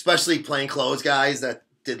 especially plainclothes guys that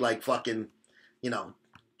did like fucking, you know,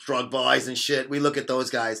 drug buys and shit. We look at those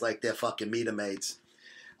guys like they're fucking meter maids.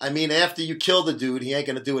 I mean, after you kill the dude, he ain't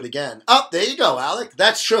gonna do it again. Oh, there you go, Alec.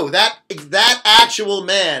 That's true. That actual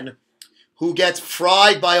man who gets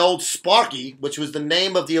fried by old Sparky, which was the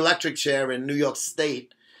name of the electric chair in New York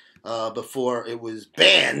State before it was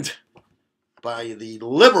banned by the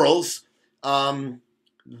liberals,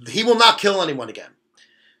 he will not kill anyone again.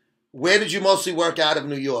 Where did you mostly work out of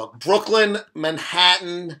New York? Brooklyn,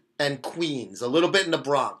 Manhattan, and Queens. A little bit in the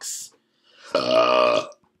Bronx.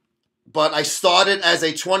 But I started as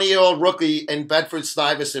a 20-year-old rookie in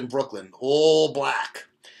Bedford-Stuyvesant, Brooklyn. All black.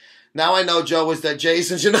 Now I know Joe was that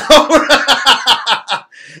Jason, you know.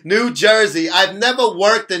 New Jersey. I've never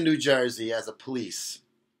worked in New Jersey as a police.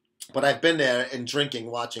 But I've been there and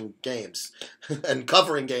drinking, watching games. And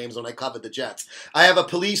covering games when I covered the Jets. I have a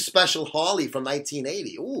police special Harley from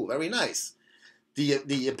 1980. Ooh, very nice. Do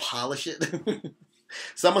you polish it?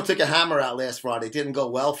 Someone took a hammer out last Friday. It didn't go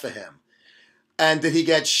well for him. And did he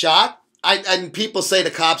get shot? And people say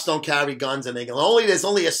the cops don't carry guns in England. There's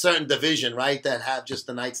only a certain division, right, that have just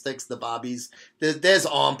the nightsticks, the bobbies. There's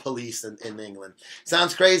armed police in England.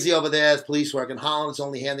 Sounds crazy over there as police work. In Holland, it's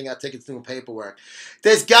only handing out tickets, doing paperwork.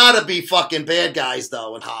 There's gotta be fucking bad guys,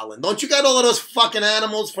 though, in Holland. Don't you got all of those fucking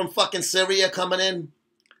animals from fucking Syria coming in?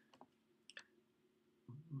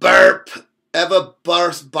 Burp. Ever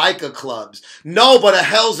burst biker clubs? No, but a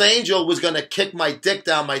Hell's Angel was going to kick my dick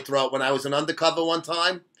down my throat when I was an undercover one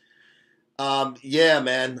time. Yeah,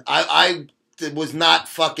 man. I was not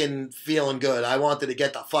fucking feeling good. I wanted to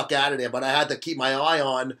get the fuck out of there, but I had to keep my eye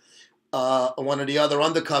on one of the other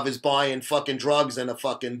undercovers buying fucking drugs and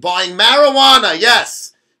buying marijuana.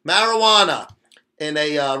 Yes, marijuana in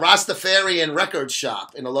a Rastafarian record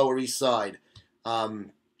shop in the Lower East Side.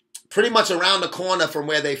 Pretty much around the corner from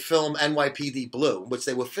where they film NYPD Blue, which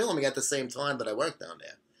they were filming at the same time that I worked down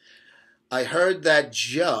there. I heard that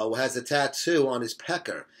Joe has a tattoo on his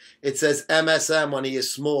pecker. It says MSM when he is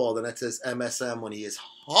small, and it says MSM when he is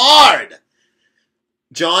hard.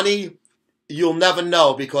 Johnny, you'll never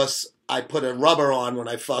know because I put a rubber on when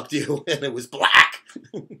I fucked you, and it was black.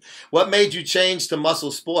 What made you change to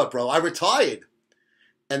muscle sport, bro? I retired.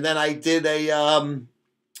 And then I did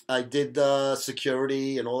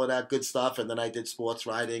security and all of that good stuff, and then I did sports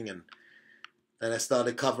riding, and then I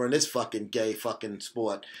started covering this fucking gay fucking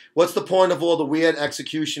sport. What's the point of all the weird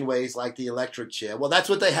execution ways like the electric chair? Well, that's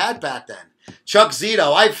what they had back then. Chuck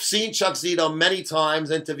Zito. I've seen Chuck Zito many times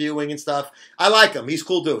interviewing and stuff. I like him. He's a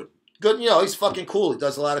cool dude. Good, you know, he's fucking cool. He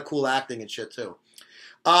does a lot of cool acting and shit too.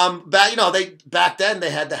 Back then they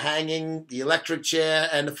had the hanging, the electric chair,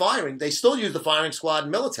 and the firing. They still use the firing squad in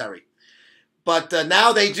military. But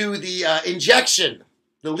now they do the injection.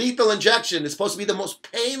 The lethal injection is supposed to be the most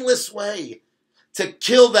painless way to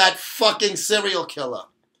kill that fucking serial killer.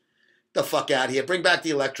 The fuck out of here. Bring back the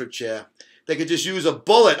electric chair. They could just use a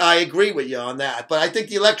bullet. I agree with you on that. But I think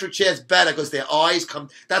the electric chair is better because their eyes come...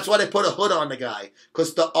 That's why they put a hood on the guy.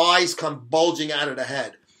 Because the eyes come bulging out of the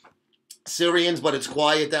head. Syrians, but it's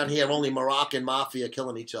quiet down here. Only Moroccan mafia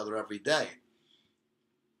killing each other every day.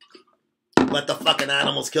 Let the fucking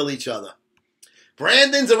animals kill each other.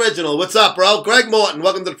 Brandon's Original. What's up, bro? Greg Morton,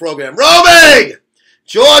 welcome to the program. Romy!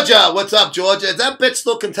 Georgia, what's up, Georgia? Is that bitch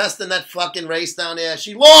still contesting that fucking race down there?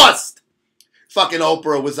 She lost! Fucking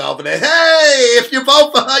Oprah was over there. Hey, if you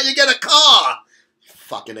vote for her, you get a car.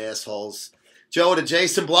 Fucking assholes. Joe to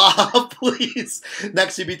Jason Blah, please.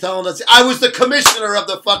 Next you be telling us, I was the commissioner of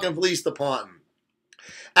the fucking police department.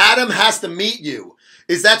 Adam has to meet you.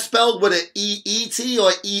 Is that spelled with an E-E-T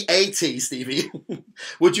or E-A-T, Stevie?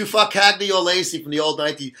 Would you fuck Cagney or Lacey from the old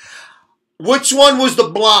 90s? Which one was the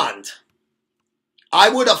blonde? I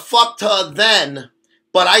would have fucked her then,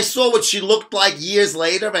 but I saw what she looked like years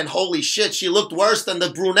later, and holy shit, she looked worse than the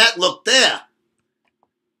brunette looked there.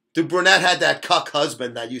 The brunette had that cuck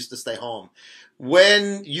husband that used to stay home.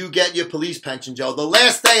 When you get your police pension, Joe, the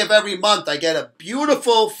last day of every month, I get a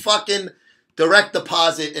beautiful fucking direct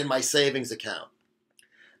deposit in my savings account.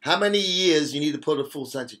 How many years you need to put a full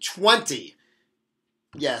century? 20.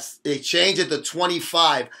 Yes, they changed it to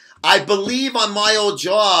 25. I believe on my old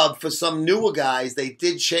job, for some newer guys, they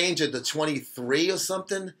did change it to 23 or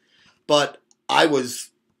something. But I was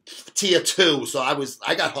tier 2, so I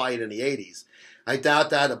got hired in the 80s. I doubt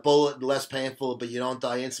that. A bullet less painful, but you don't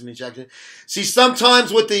die instant injection. See,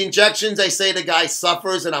 sometimes with the injections, they say the guy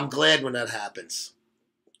suffers, and I'm glad when that happens.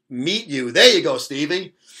 Meet you. There you go,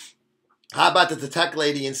 Stevie. How about the tech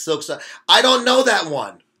lady in silk? I don't know that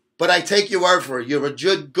one, but I take your word for it. You're a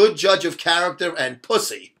good judge of character and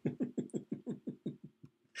pussy.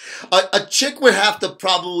 A chick would have to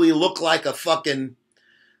probably look like a fucking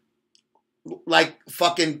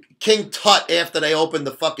King Tut after they opened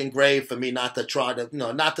the fucking grave for me not to try to,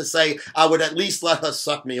 not to say I would at least let her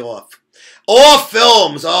suck me off. Or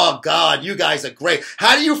films. Oh, God, you guys are great.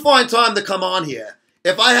 How do you find time to come on here?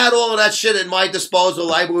 If I had all of that shit at my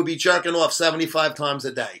disposal, I would be jerking off 75 times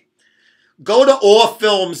a day. Go to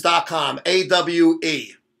awefilms.com,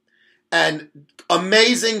 A-W-E, and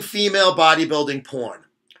amazing female bodybuilding porn.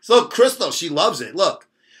 So, Crystal, she loves it. Look.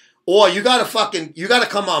 Or you gotta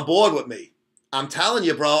come on board with me. I'm telling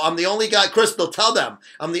you, bro, I'm the only guy, Crystal, tell them,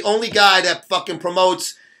 I'm the only guy that fucking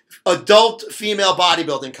promotes adult female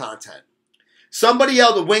bodybuilding content. Somebody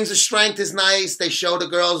else, the Wings of Strength is nice. They show the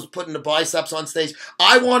girls putting the biceps on stage.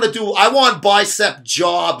 I want bicep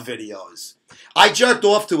job videos. I jerked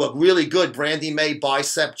off to a really good Brandy May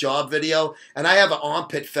bicep job video, and I have an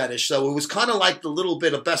armpit fetish, so it was kind of like the little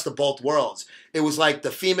bit of best of both worlds. It was like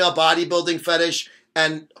the female bodybuilding fetish,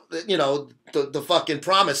 and, the fucking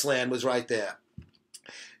promised land was right there.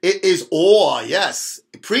 It is awe, yes.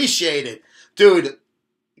 Appreciate it. Dude,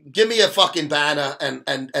 give me a fucking banner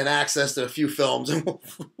and access to a few films. A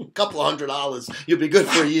couple $100. You'll be good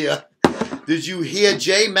for a year. Did you hear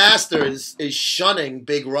Jay Masters is shunning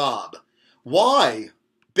Big Rob? Why?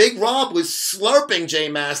 Big Rob was slurping Jay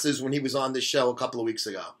Masters when he was on this show a couple of weeks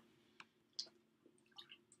ago.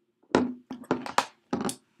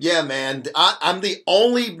 Yeah, man. I'm the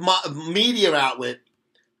only media outlet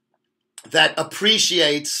that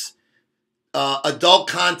appreciates adult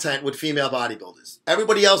content with female bodybuilders.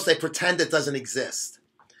 Everybody else, they pretend it doesn't exist.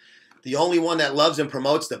 The only one that loves and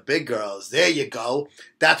promotes the big girls. There you go.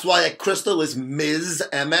 That's why Crystal is Ms.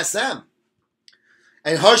 MSM.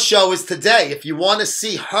 And her show is today. If you want to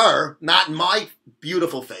see her, not my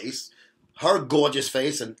beautiful face, her gorgeous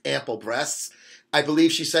face and ample breasts, I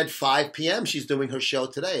believe she said 5 p.m. She's doing her show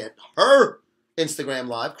today at her Instagram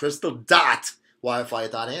Live,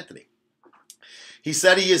 crystal.wildfire.anthony. He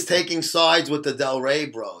said he is taking sides with the Del Rey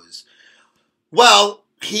bros. Well,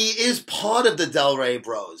 he is part of the Del Rey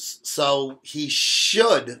bros, so he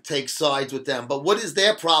should take sides with them. But what is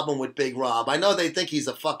their problem with Big Rob? I know they think he's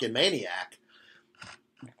a fucking maniac,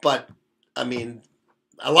 but, I mean,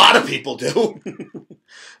 a lot of people do.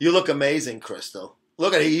 You look amazing, Crystal.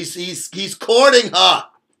 Look at it. He's courting her.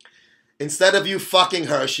 Instead of you fucking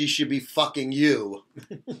her, she should be fucking you.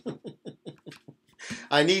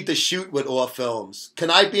 I need to shoot with Awe Films. Can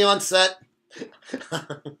I be on set?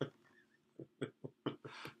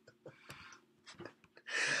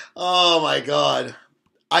 Oh my God.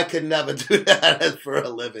 I could never do that for a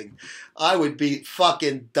living. I would be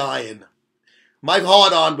fucking dying. My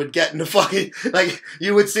hard on would get in the fucking, like,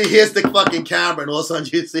 you would see, here's the fucking camera, and all of a sudden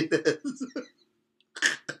you'd see this.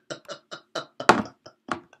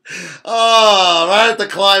 Oh, right at the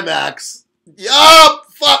climax. Yup!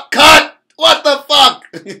 Fuck, cut! What the fuck?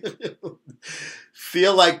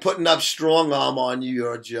 Feel like putting up strong arm on you,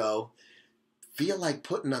 your Joe. Feel like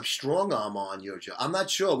putting up strong arm on your Joe. I'm not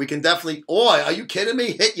sure. We can definitely, Oi, are you kidding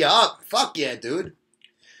me? Hit you up. Fuck yeah, dude.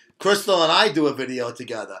 Crystal and I do a video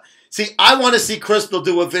together. See, I want to see Crystal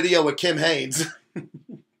do a video with Kim Haynes.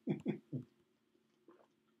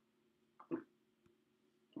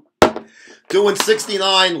 Doing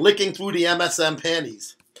 69, licking through the MSM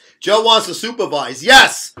panties. Joe wants to supervise.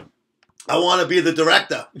 Yes! I want to be the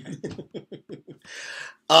director.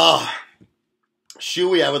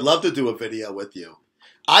 Shooey, I would love to do a video with you.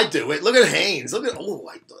 I do it. Look at Haynes. Look at... Oh,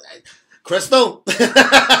 Crystal?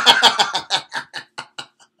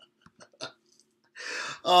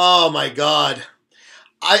 Oh, my God.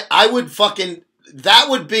 I would fucking... That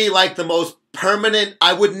would be like the most permanent...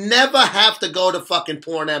 I would never have to go to fucking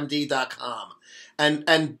pornmd.com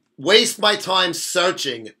and waste my time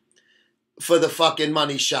searching for the fucking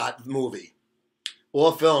Money Shot movie.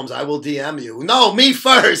 Or films. I will DM you. No, me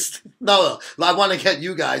first. No, I want to get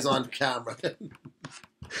you guys on camera.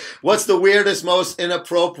 What's the weirdest, most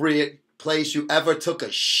inappropriate place you ever took a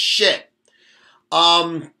shit?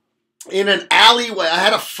 In an alleyway. I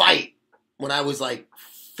had a fight when I was like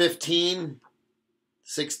 15,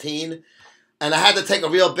 16. And I had to take a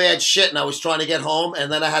real bad shit and I was trying to get home. And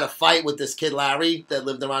then I had a fight with this kid, Larry, that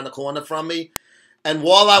lived around the corner from me. And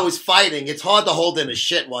while I was fighting, it's hard to hold in a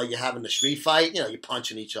shit while you're having a street fight. You know, you're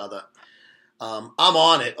punching each other. I'm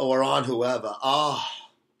on it or on whoever. Oh,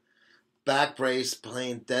 back brace,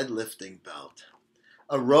 playing deadlifting belt.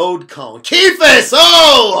 A road cone. Keefus!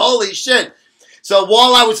 Oh, holy shit. So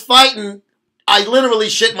while I was fighting, I literally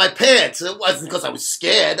shit my pants. It wasn't because I was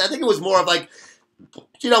scared. I think it was more of like,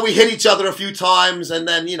 you know, we hit each other a few times and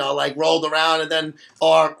then, you know, like rolled around and then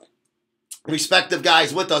our respective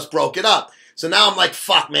guys with us broke it up. So now I'm like,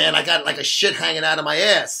 fuck, man, I got like a shit hanging out of my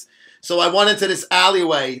ass. So I went into this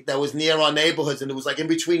alleyway that was near our neighborhoods, and it was like in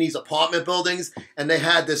between these apartment buildings, and they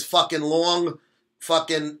had this fucking long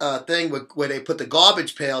fucking thing where they put the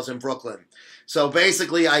garbage pails in Brooklyn. So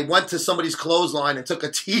basically, I went to somebody's clothesline and took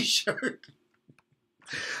a T-shirt.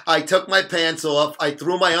 I took my pants off, I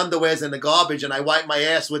threw my underwears in the garbage, and I wiped my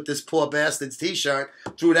ass with this poor bastard's T-shirt,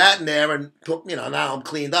 threw that in there, and, you know, now I'm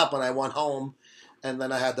cleaned up, and I went home. And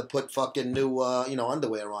then I had to put fucking new, you know,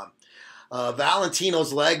 underwear on.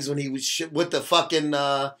 Valentino's legs when he was with the fucking,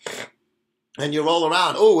 and you roll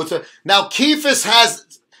around. Oh, now Keefus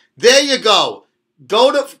has, there you go.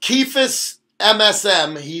 Go to Keefus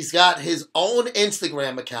MSM. He's got his own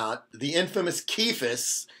Instagram account, the infamous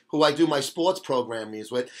Keefus, who I do my sports programming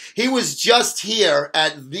with. He was just here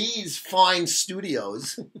at these fine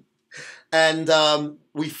studios. And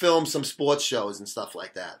we filmed some sports shows and stuff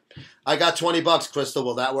like that. I got $20, Crystal.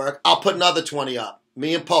 Will that work? I'll put another 20 up.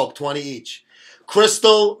 Me and Poke, 20 each.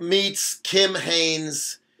 Crystal meets Kim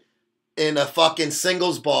Haynes in a fucking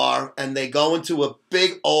singles bar, and they go into a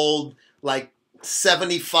big old, like,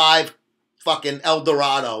 75 fucking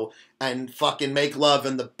Eldorado and fucking make love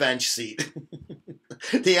in the bench seat.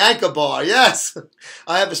 The Anchor Bar, yes.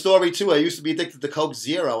 I have a story, too. I used to be addicted to Coke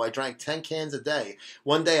Zero. I drank 10 cans a day.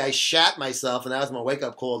 One day I shat myself, and that was my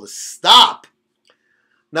wake-up call to stop.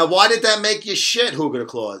 Now, why did that make you shit, Hooger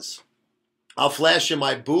Claus? I'll flash you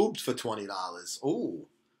my boobs for $20. Ooh.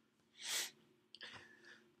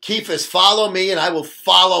 Keefus, follow me, and I will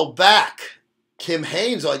follow back. Kim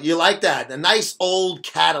Haynes, you like that? A nice old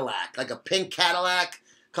Cadillac, like a pink Cadillac.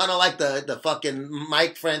 Kind of like the fucking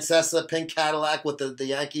Mike Francesa pink Cadillac with the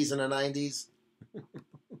Yankees in the 90s.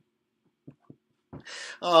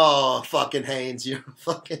 Oh, fucking Haynes. You're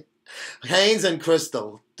fucking... Haynes and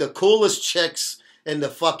Crystal. The coolest chicks in the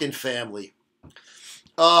fucking family.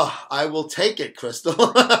 Oh, I will take it,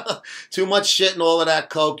 Crystal. Too much shit and all of that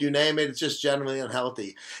Coke, you name it. It's just generally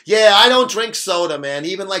unhealthy. Yeah, I don't drink soda, man.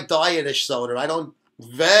 Even like dietish soda. I don't...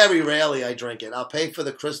 Very rarely I drink it. I'll pay for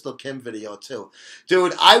the Crystal Kim video, too.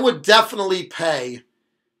 Dude, I would definitely pay.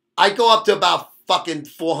 I'd go up to about fucking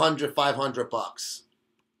 $400, $500.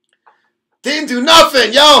 Didn't do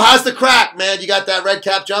nothing. Yo, how's the crack, man? You got that red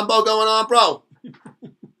cap jumbo going on, bro?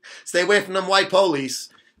 Stay away from them white police.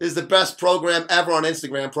 This is the best program ever on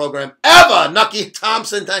Instagram program ever. Nucky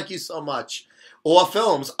Thompson, thank you so much. Or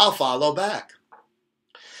films, I'll follow back.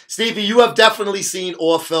 Stevie, you have definitely seen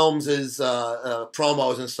Or Films'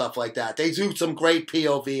 promos and stuff like that. They do some great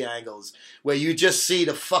POV angles where you just see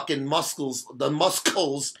the fucking muscles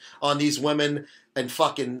on these women and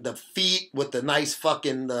fucking the feet with the nice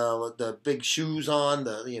fucking the big shoes on,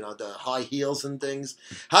 the high heels and things.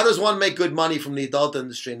 How does one make good money from the adult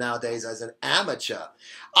industry nowadays as an amateur?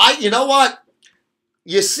 You know what?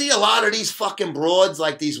 You see a lot of these fucking broads,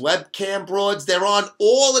 like these webcam broads. They're on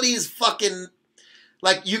all of these fucking.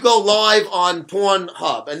 Like, you go live on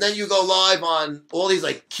Pornhub, and then you go live on all these,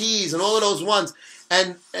 like, Keys and all of those ones,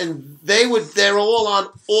 and they're all on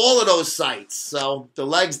all of those sites. So, the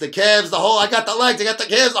legs, the calves, I got the legs, I got the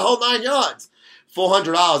calves, the whole 9 yards.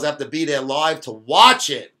 $400. I have to be there live to watch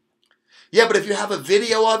it. Yeah, but if you have a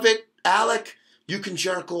video of it, Alec, you can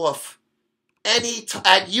jerk off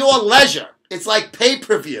at your leisure. It's like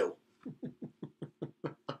pay-per-view.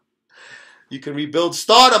 You can rebuild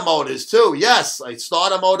starter motors too. Yes, a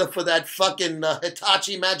starter motor for that fucking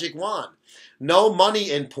Hitachi magic wand. No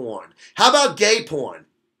money in porn. How about gay porn?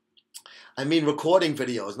 I mean recording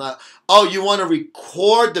videos. Not, oh, you want to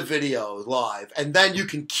record the video live and then you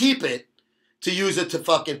can keep it to use it to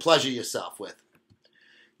fucking pleasure yourself with.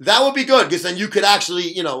 That would be good because then you could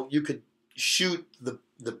actually, you know, you could shoot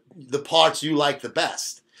the parts you like the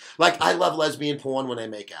best. Like I love lesbian porn when they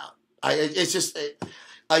make out. It's just...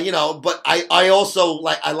 you know, but I also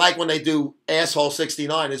like when they do asshole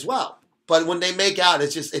 69 as well. But when they make out,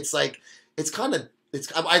 it's like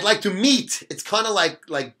I'd like to meet. It's kind of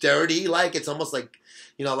like dirty, like it's almost like,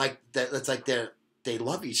 you know, like that. It's like they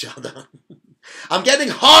love each other. I'm getting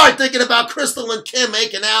hard thinking about Crystal and Kim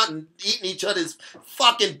making out and eating each other's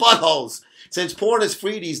fucking buttholes. Since porn is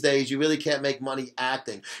free these days, you really can't make money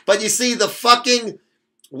acting. But you see, the fucking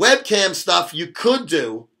webcam stuff you could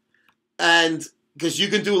do, and because you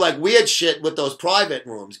can do like weird shit with those private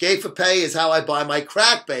rooms. Gay for pay is how I buy my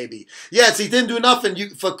crack, baby. Yes, he didn't do nothing.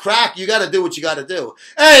 For crack, you got to do what you got to do.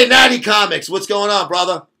 Hey, Natty Comics, what's going on,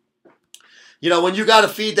 brother? You know, when you got to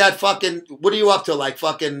feed that fucking, what are you up to? Like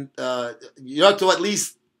fucking, you're up to at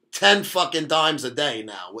least 10 fucking dimes a day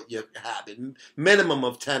now, what your habit. Minimum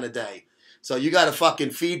of 10 a day. So you got to fucking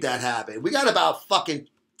feed that habit. We got about fucking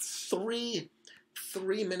 3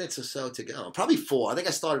 minutes or so to go. Probably 4. I think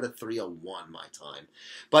I started at 3:01 my time.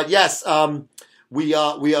 But yes, we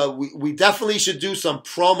definitely should do some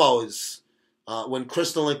promos when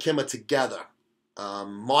Crystal and Kim are together.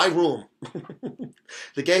 My room.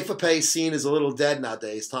 The gay for pay scene is a little dead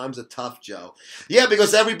nowadays. Times are tough, Joe. Yeah,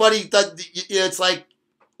 because everybody, it's like,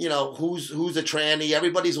 you know, who's a tranny.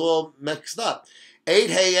 Everybody's all mixed up. 8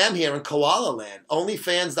 a.m. here in Koala Land.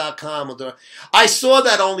 Onlyfans.com. I saw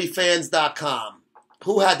that Onlyfans.com.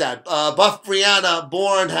 Who had that? Buff Brianna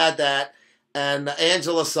Bourne had that, and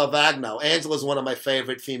Angela Salvagno. Angela's one of my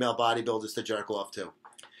favorite female bodybuilders to jerk off to.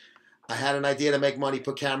 I had an idea to make money,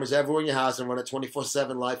 put cameras everywhere in your house and run a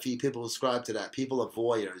 24/7 live feed. People subscribe to that. People are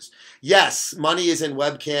voyeurs. Yes, money is in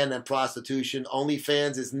webcam and prostitution.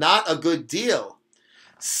 OnlyFans is not a good deal.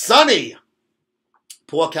 Sunny.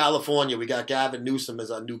 Poor California. We got Gavin Newsom as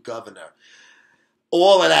our new governor.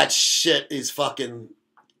 All of that shit is fucking...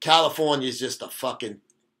 California is just a fucking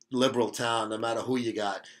liberal town, no matter who you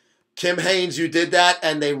got. Kim Haynes, you did that,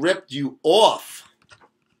 and they ripped you off.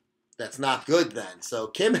 That's not good then. So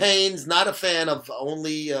Kim Haynes, not a fan of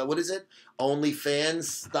what is it?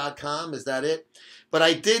 Onlyfans.com, is that it? But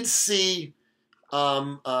I did see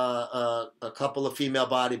a couple of female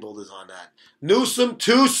bodybuilders on that. Newsom,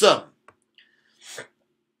 twosome.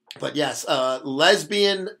 But yes,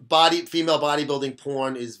 lesbian female bodybuilding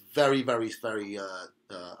porn is very, very, very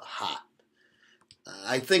hot.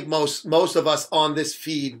 I think most of us on this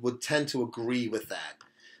feed would tend to agree with that.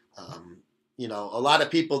 You know, a lot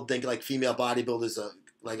of people think like female bodybuilders are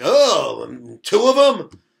like, oh, 2 of them?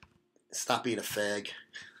 Stop being a fag.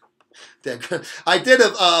 I did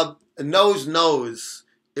a nose.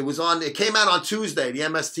 It came out on Tuesday, the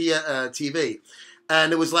MST TV.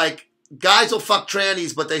 And it was like, guys will fuck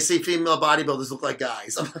trannies, but they see female bodybuilders look like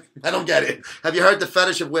guys. I don't get it. Have you heard the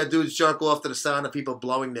fetish of where dudes jerk off to the sound of people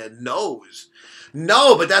blowing their nose?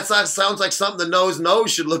 No, but that sounds like something the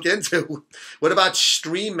nose should look into. What about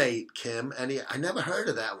Streammate, Kim? I never heard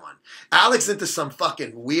of that one. Alex into some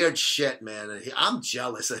fucking weird shit, man. I'm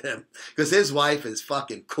jealous of him because his wife is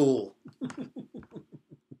fucking cool.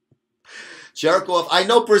 Jerk off. I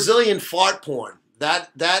know Brazilian fart porn.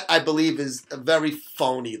 That I believe is very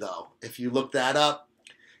phony, though. If you look that up,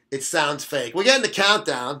 it sounds fake. We're getting the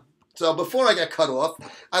countdown. So before I get cut off,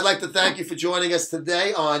 I'd like to thank you for joining us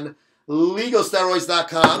today on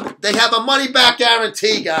LegalSteroids.com. They have a money-back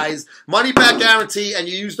guarantee, guys. Money-back guarantee, and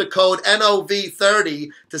you use the code NOV30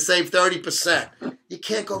 to save 30%. You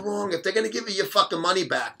can't go wrong. If they're going to give you your fucking money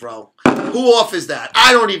back, bro, who offers that?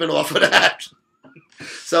 I don't even offer that.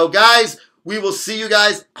 So, guys... we will see you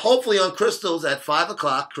guys hopefully on Crystal's at 5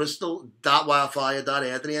 o'clock,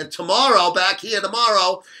 crystal.wildfire.anthony. And back here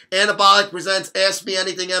tomorrow, Anabolic presents Ask Me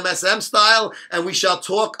Anything MSM style, and we shall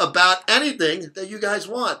talk about anything that you guys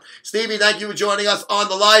want. Stevie, thank you for joining us on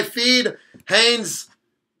the live feed. Haynes,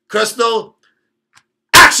 Crystal,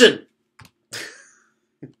 action!